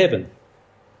into heaven?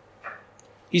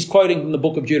 He's quoting from the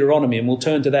book of Deuteronomy, and we'll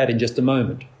turn to that in just a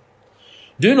moment.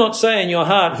 Do not say in your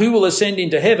heart, who will ascend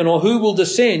into heaven, or who will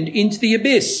descend into the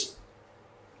abyss?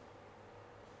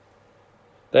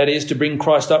 That is, to bring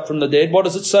Christ up from the dead. What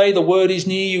does it say? The word is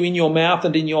near you, in your mouth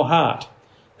and in your heart.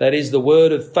 That is the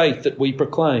word of faith that we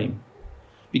proclaim.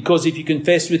 Because if you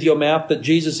confess with your mouth that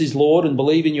Jesus is Lord and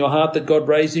believe in your heart that God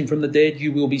raised him from the dead,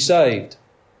 you will be saved.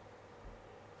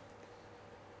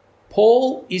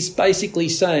 Paul is basically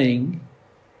saying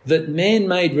that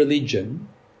man-made religion,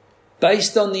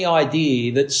 based on the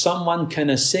idea that someone can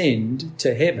ascend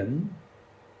to heaven,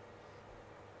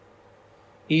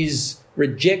 is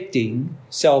rejecting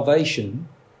salvation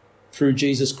through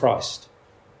Jesus Christ.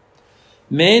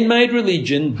 Man-made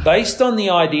religion, based on the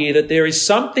idea that there is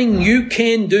something you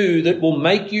can do that will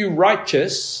make you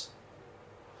righteous,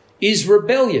 is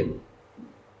rebellion.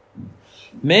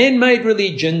 Man-made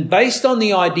religion, based on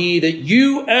the idea that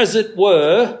you, as it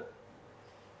were,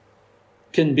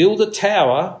 can build a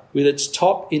tower with its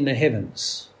top in the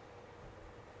heavens,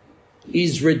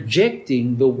 is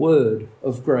rejecting the word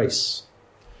of grace.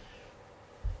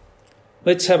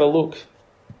 Let's have a look.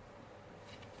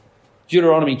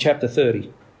 Deuteronomy chapter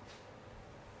 30.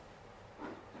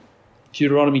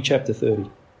 Deuteronomy chapter 30.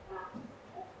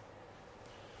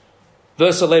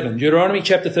 Verse 11. Deuteronomy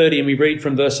chapter 30, and we read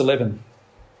from verse 11.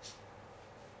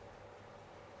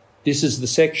 This is the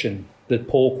section that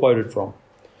Paul quoted from.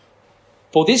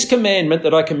 For this commandment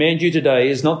that I command you today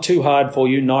is not too hard for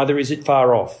you, neither is it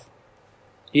far off.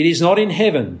 It is not in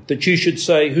heaven that you should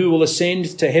say, who will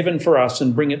ascend to heaven for us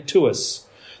and bring it to us,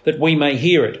 that we may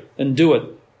hear it and do it.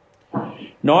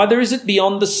 Neither is it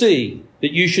beyond the sea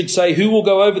that you should say, who will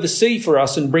go over the sea for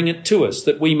us and bring it to us,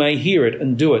 that we may hear it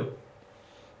and do it.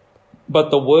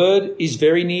 But the word is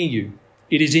very near you.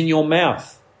 It is in your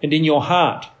mouth and in your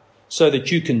heart, so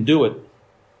that you can do it.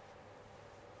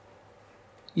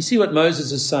 You see what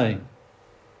Moses is saying?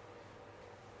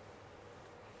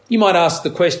 You might ask the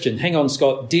question, hang on,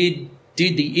 Scott, did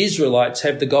the Israelites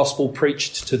have the gospel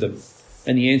preached to them?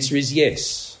 And the answer is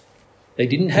yes. They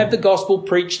didn't have the gospel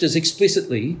preached as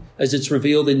explicitly as it's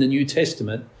revealed in the New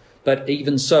Testament, but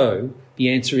even so, the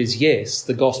answer is yes,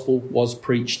 the gospel was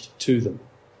preached to them.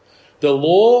 The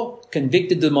law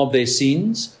convicted them of their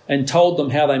sins and told them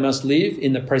how they must live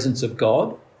in the presence of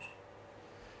God.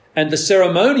 And the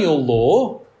ceremonial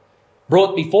law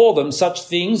brought before them such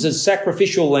things as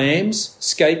sacrificial lambs,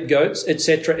 scapegoats,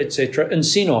 etc., and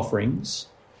sin offerings.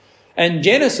 And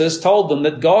Genesis told them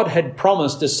that God had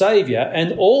promised a saviour,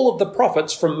 and all of the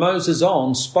prophets from Moses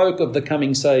on spoke of the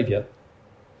coming saviour.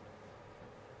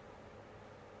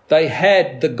 They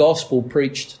had the gospel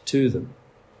preached to them.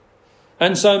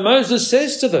 And so Moses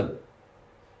says to them,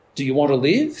 do you want to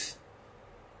live?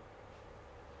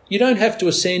 You don't have to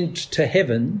ascend to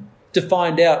heaven to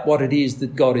find out what it is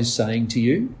that God is saying to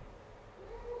you.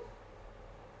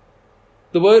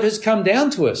 The word has come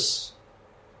down to us.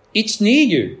 It's near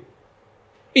you.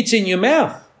 It's in your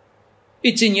mouth.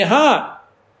 It's in your heart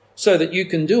so that you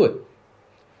can do it.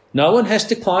 No one has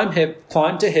to climb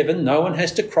to heaven. No one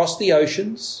has to cross the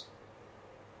oceans.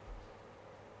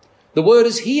 The word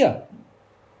is here.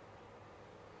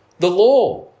 The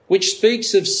law, which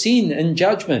speaks of sin and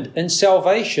judgment and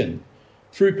salvation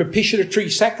through propitiatory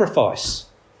sacrifice.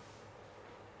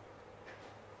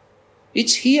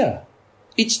 It's here.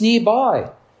 It's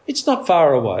nearby. It's not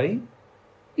far away.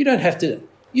 You don't have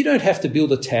to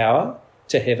build a tower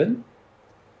to heaven.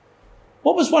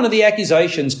 What was one of the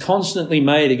accusations constantly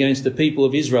made against the people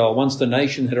of Israel once the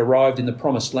nation had arrived in the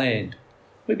promised land?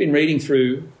 We've been reading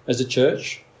through, as a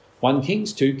church, 1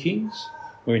 Kings, 2 Kings.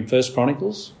 We're in 1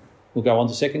 Chronicles. We'll go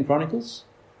on to 2 Chronicles.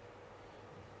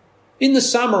 In the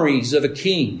summaries of a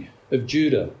king of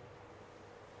Judah,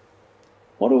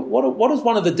 what is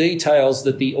one of the details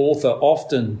that the author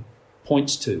often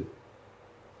points to?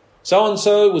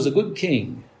 So-and-so was a good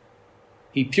king.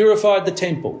 He purified the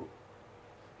temple.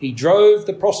 He drove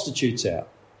the prostitutes out.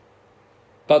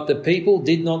 But the people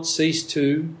did not cease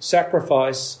to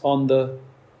sacrifice on the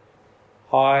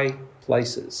high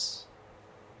places.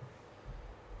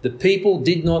 The people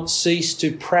did not cease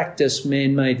to practice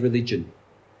man-made religion.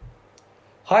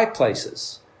 High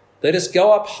places. Let us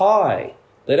go up high.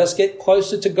 Let us get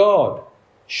closer to God.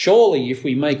 Surely if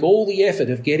we make all the effort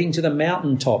of getting to the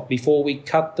mountaintop before we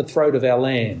cut the throat of our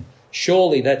lamb,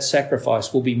 surely that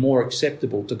sacrifice will be more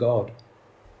acceptable to God.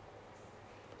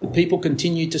 The people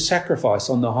continued to sacrifice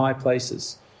on the high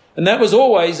places. And that was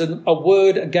always a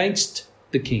word against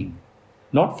the king.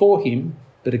 Not for him,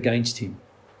 but against him.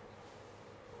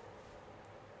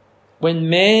 When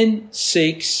man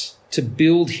seeks to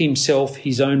build himself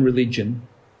his own religion,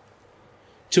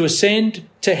 to ascend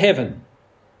to heaven,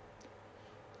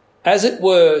 as it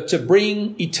were, to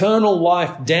bring eternal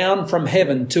life down from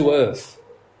heaven to earth,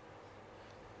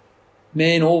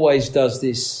 man always does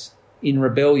this in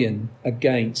rebellion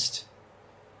against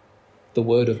the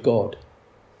word of God.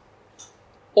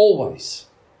 Always.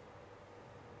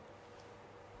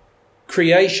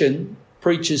 Creation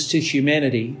preaches to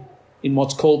humanity in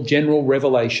what's called general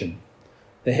revelation.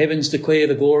 The heavens declare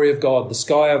the glory of God. The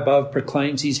sky above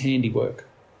proclaims his handiwork.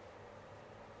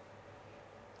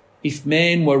 If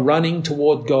man were running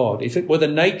toward God, if it were the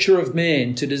nature of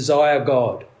man to desire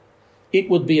God, it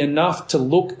would be enough to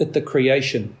look at the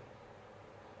creation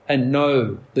and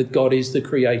know that God is the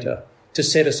creator to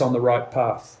set us on the right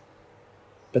path.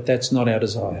 But that's not our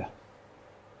desire.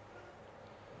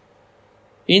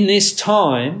 In this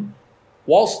time,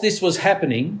 whilst this was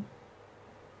happening,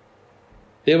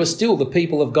 there were still the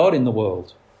people of God in the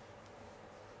world.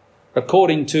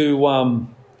 According to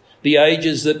the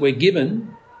ages that we're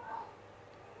given,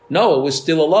 Noah was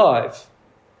still alive.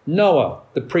 Noah,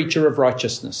 the preacher of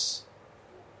righteousness.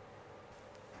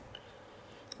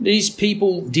 These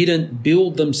people didn't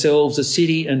build themselves a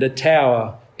city and a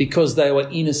tower because they were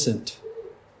innocent.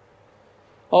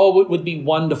 Oh, it would be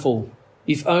wonderful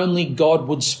if only God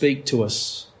would speak to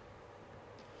us.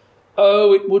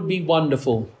 Oh, it would be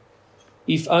wonderful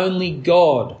if only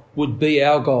God would be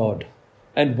our God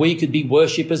and we could be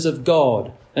worshippers of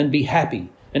God and be happy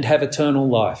and have eternal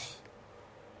life.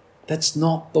 That's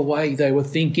not the way they were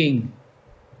thinking.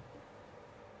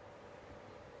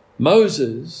 Noah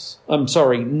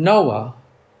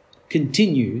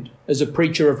continued as a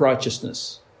preacher of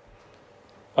righteousness.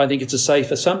 I think it's a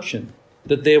safe assumption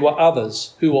that there were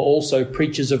others who were also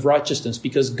preachers of righteousness,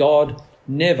 because God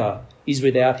never is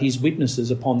without his witnesses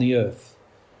upon the earth,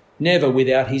 never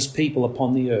without his people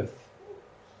upon the earth.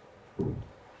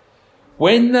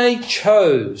 When they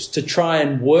chose to try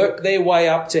and work their way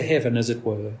up to heaven, as it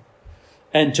were,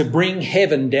 and to bring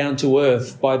heaven down to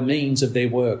earth by means of their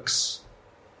works,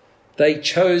 they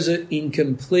chose it in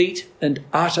complete and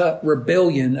utter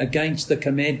rebellion against the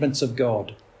commandments of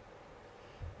God.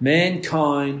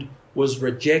 Mankind was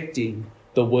rejecting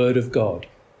the word of God.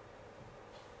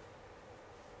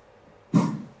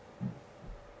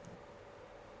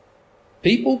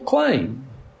 People claim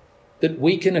that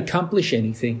we can accomplish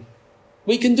anything.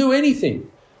 We can do anything.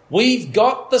 We've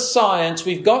got the science,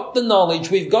 we've got the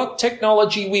knowledge, we've got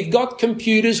technology, we've got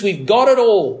computers, we've got it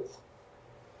all.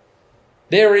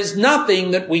 There is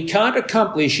nothing that we can't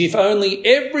accomplish if only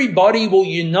everybody will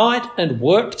unite and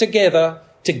work together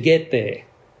to get there.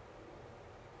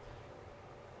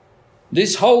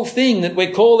 This whole thing that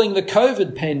we're calling the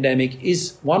COVID pandemic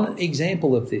is one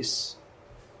example of this.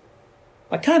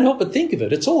 I can't help but think of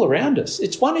it. It's all around us.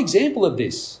 It's one example of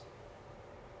this.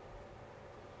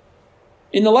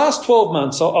 In the last 12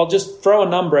 months, I'll just throw a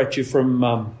number at you from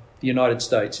the United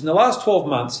States. In the last 12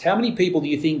 months, how many people do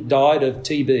you think died of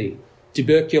TB,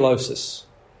 tuberculosis,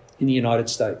 in the United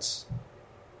States?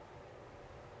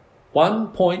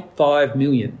 1.5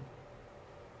 million.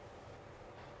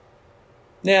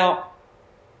 Now,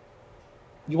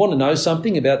 you want to know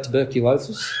something about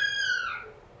tuberculosis?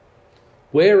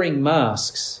 Wearing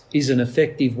masks is an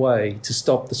effective way to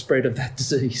stop the spread of that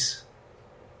disease.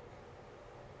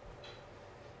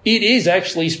 It is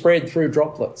actually spread through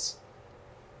droplets.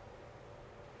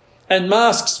 And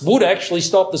masks would actually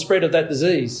stop the spread of that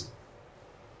disease.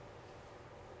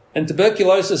 And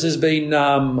tuberculosis has been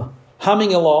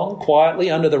humming along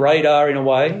quietly under the radar in a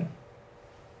way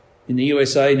in the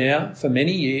USA now for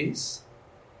many years.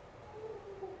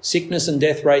 Sickness and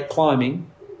death rate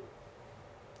climbing,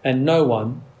 and no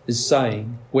one is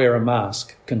saying wear a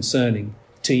mask concerning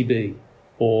TB,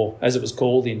 or as it was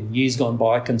called in years gone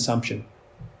by, consumption.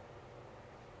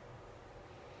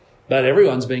 But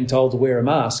everyone's being told to wear a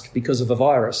mask because of a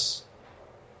virus.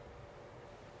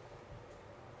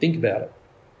 Think about it.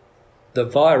 The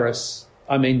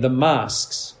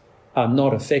masks are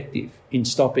not effective in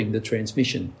stopping the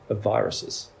transmission of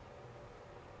viruses.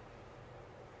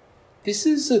 This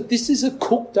is a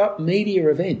cooked up media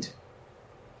event.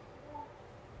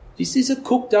 This is a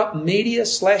cooked up media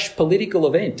 / political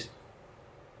event.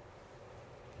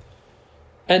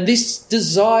 And this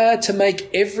desire to make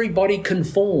everybody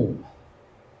conform.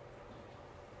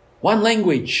 One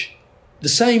language, the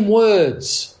same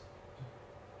words.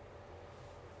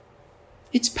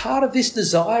 It's part of this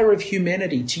desire of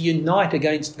humanity to unite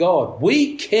against God.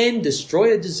 We can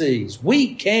destroy a disease.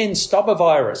 We can stop a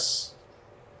virus.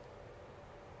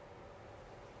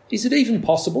 Is it even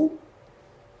possible?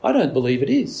 I don't believe it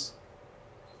is.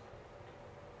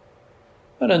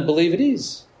 I don't believe it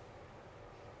is.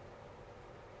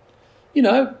 You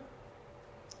know,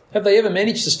 have they ever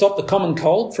managed to stop the common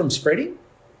cold from spreading?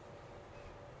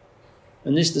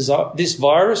 And this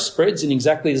virus spreads in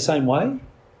exactly the same way,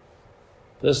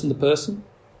 person to person,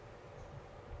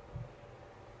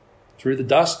 through the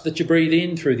dust that you breathe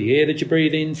in, through the air that you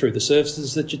breathe in, through the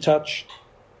surfaces that you touch.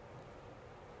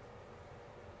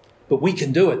 But we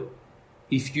can do it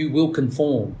if you will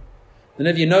conform. And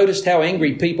have you noticed how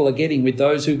angry people are getting with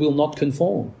those who will not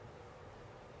conform?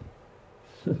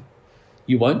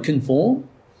 You won't conform?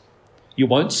 You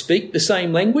won't speak the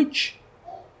same language?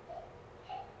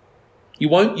 You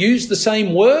won't use the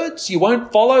same words? You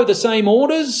won't follow the same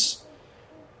orders?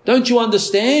 Don't you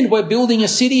understand? We're building a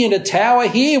city and a tower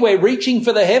here. We're reaching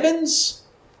for the heavens.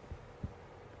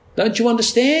 Don't you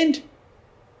understand?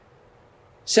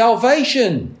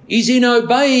 Salvation is in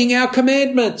obeying our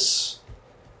commandments.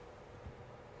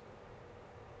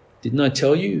 Didn't I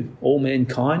tell you all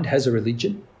mankind has a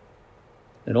religion?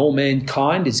 And all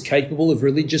mankind is capable of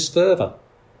religious fervour.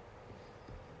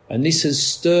 And this has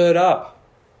stirred up.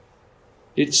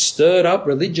 It's stirred up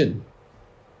religion.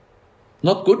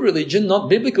 Not good religion, not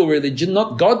biblical religion,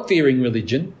 not God-fearing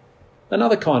religion.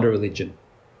 Another kind of religion.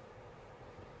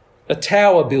 A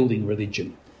tower-building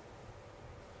religion.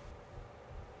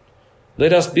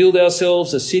 Let us build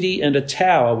ourselves a city and a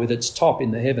tower with its top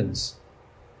in the heavens.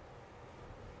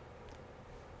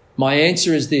 My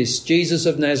answer is this: Jesus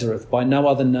of Nazareth, by no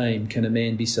other name can a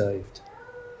man be saved.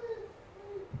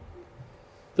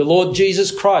 The Lord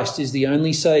Jesus Christ is the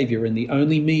only Saviour and the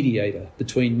only mediator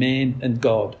between man and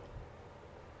God.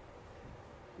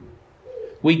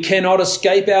 We cannot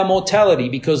escape our mortality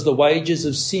because the wages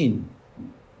of sin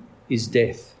is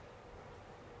death.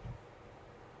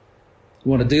 You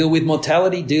want to deal with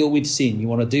mortality? Deal with sin. You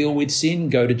want to deal with sin?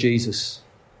 Go to Jesus.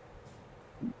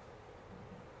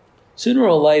 Sooner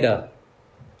or later,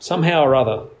 somehow or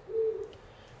other,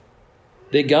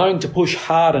 they're going to push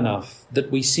hard enough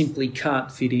that we simply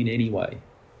can't fit in anyway.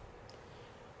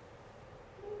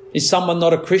 Is someone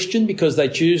not a Christian because they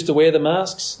choose to wear the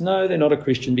masks? No, they're not a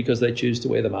Christian because they choose to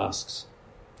wear the masks.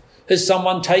 Has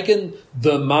someone taken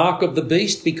the mark of the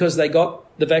beast because they got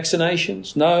the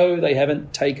vaccinations? No, they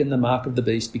haven't taken the mark of the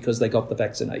beast because they got the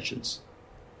vaccinations.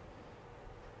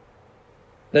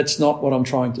 That's not what I'm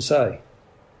trying to say.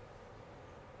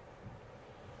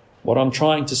 What I'm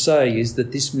trying to say is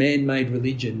that this man-made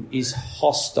religion is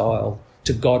hostile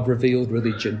to God-revealed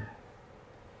religion.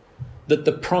 That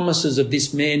the promises of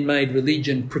this man-made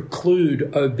religion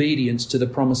preclude obedience to the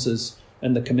promises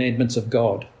and the commandments of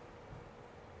God.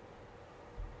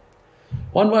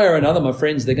 One way or another, my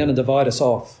friends, they're going to divide us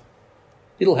off.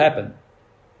 It'll happen.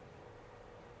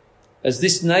 As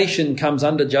this nation comes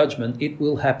under judgment, it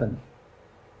will happen.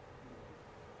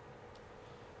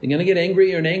 They're going to get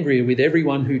angrier and angrier with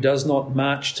everyone who does not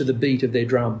march to the beat of their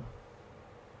drum.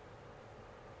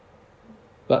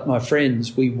 But my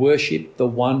friends, we worship the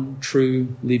one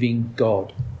true living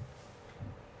God.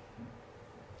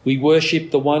 We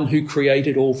worship the one who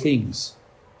created all things.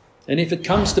 And if it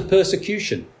comes to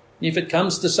persecution, if it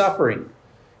comes to suffering,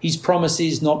 his promise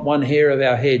is not one hair of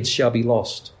our heads shall be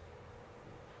lost.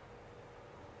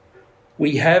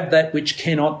 We have that which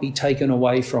cannot be taken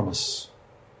away from us.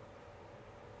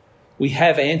 We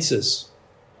have answers.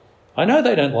 I know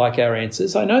they don't like our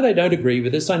answers. I know they don't agree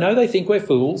with us. I know they think we're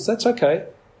fools. That's okay.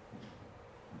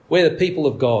 We're the people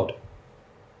of God.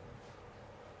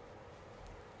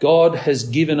 God has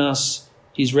given us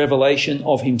his revelation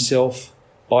of himself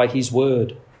by his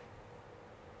word.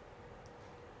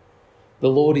 The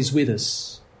Lord is with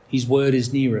us. His word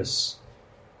is near us.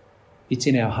 It's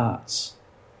in our hearts.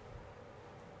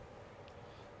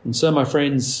 And so, my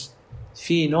friends,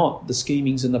 fear not the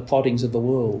schemings and the plottings of the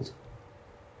world.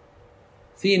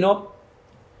 Fear not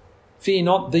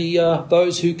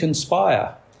those who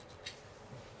conspire.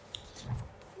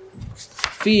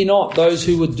 Fear not those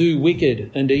who would do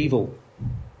wicked and evil.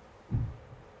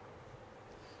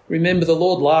 Remember, the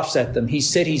Lord laughs at them. He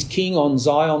set his king on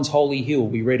Zion's holy hill,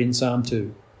 we read in Psalm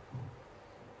 2.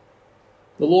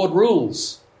 The Lord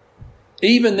rules.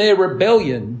 Even their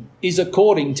rebellion is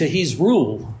according to his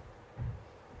rule.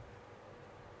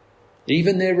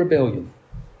 Even their rebellion,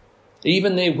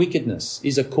 even their wickedness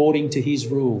is according to his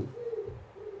rule.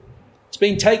 It's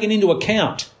been taken into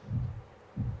account.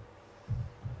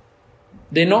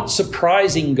 They're not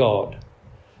surprising God.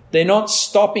 They're not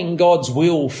stopping God's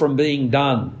will from being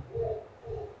done.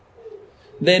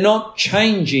 They're not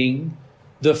changing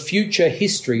the future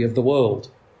history of the world.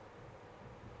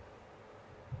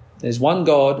 There's one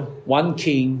God, one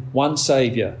King, one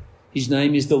Saviour. His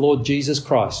name is the Lord Jesus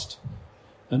Christ.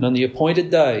 And on the appointed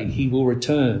day, he will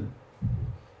return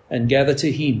and gather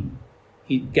to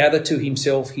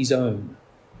himself his own.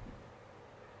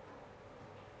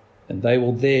 And they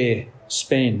will there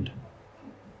spend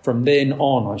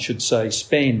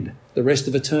the rest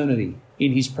of eternity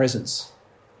in his presence,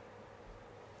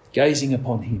 gazing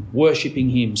upon him, worshipping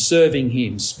him, serving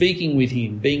him, speaking with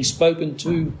him, being spoken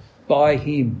to by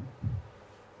him.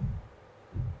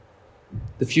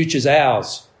 The future's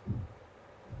ours.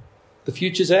 The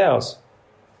future's ours.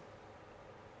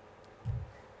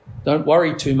 Don't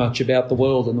worry too much about the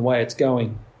world and the way it's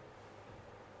going.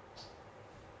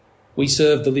 We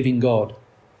serve the living God,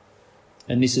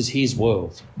 and this is his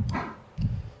world.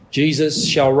 Jesus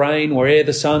shall reign where'er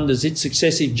the sun does its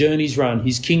successive journeys run.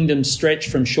 His kingdom stretch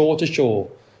from shore to shore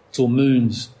till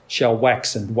moons shall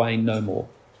wax and wane no more.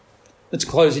 Let's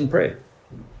close in prayer.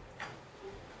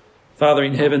 Father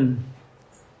in heaven,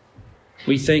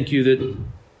 we thank you that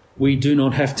we do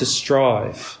not have to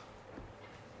strive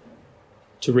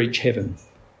to reach heaven.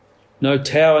 No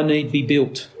tower need be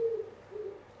built.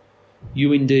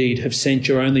 You indeed have sent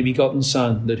your only begotten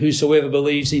Son, that whosoever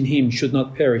believes in him should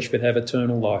not perish but have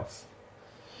eternal life.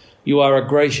 You are a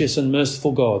gracious and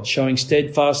merciful God, showing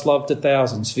steadfast love to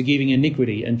thousands, forgiving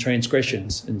iniquity and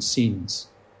transgressions and sins.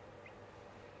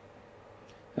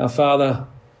 Our Father,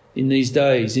 in these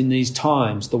days, in these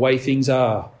times, the way things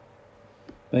are,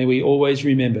 may we always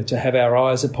remember to have our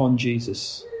eyes upon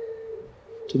Jesus,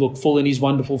 to look full in his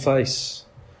wonderful face,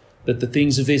 that the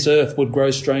things of this earth would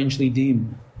grow strangely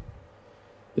dim,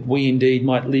 that we indeed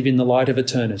might live in the light of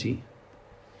eternity.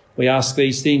 We ask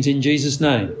these things in Jesus'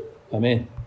 name. Amen.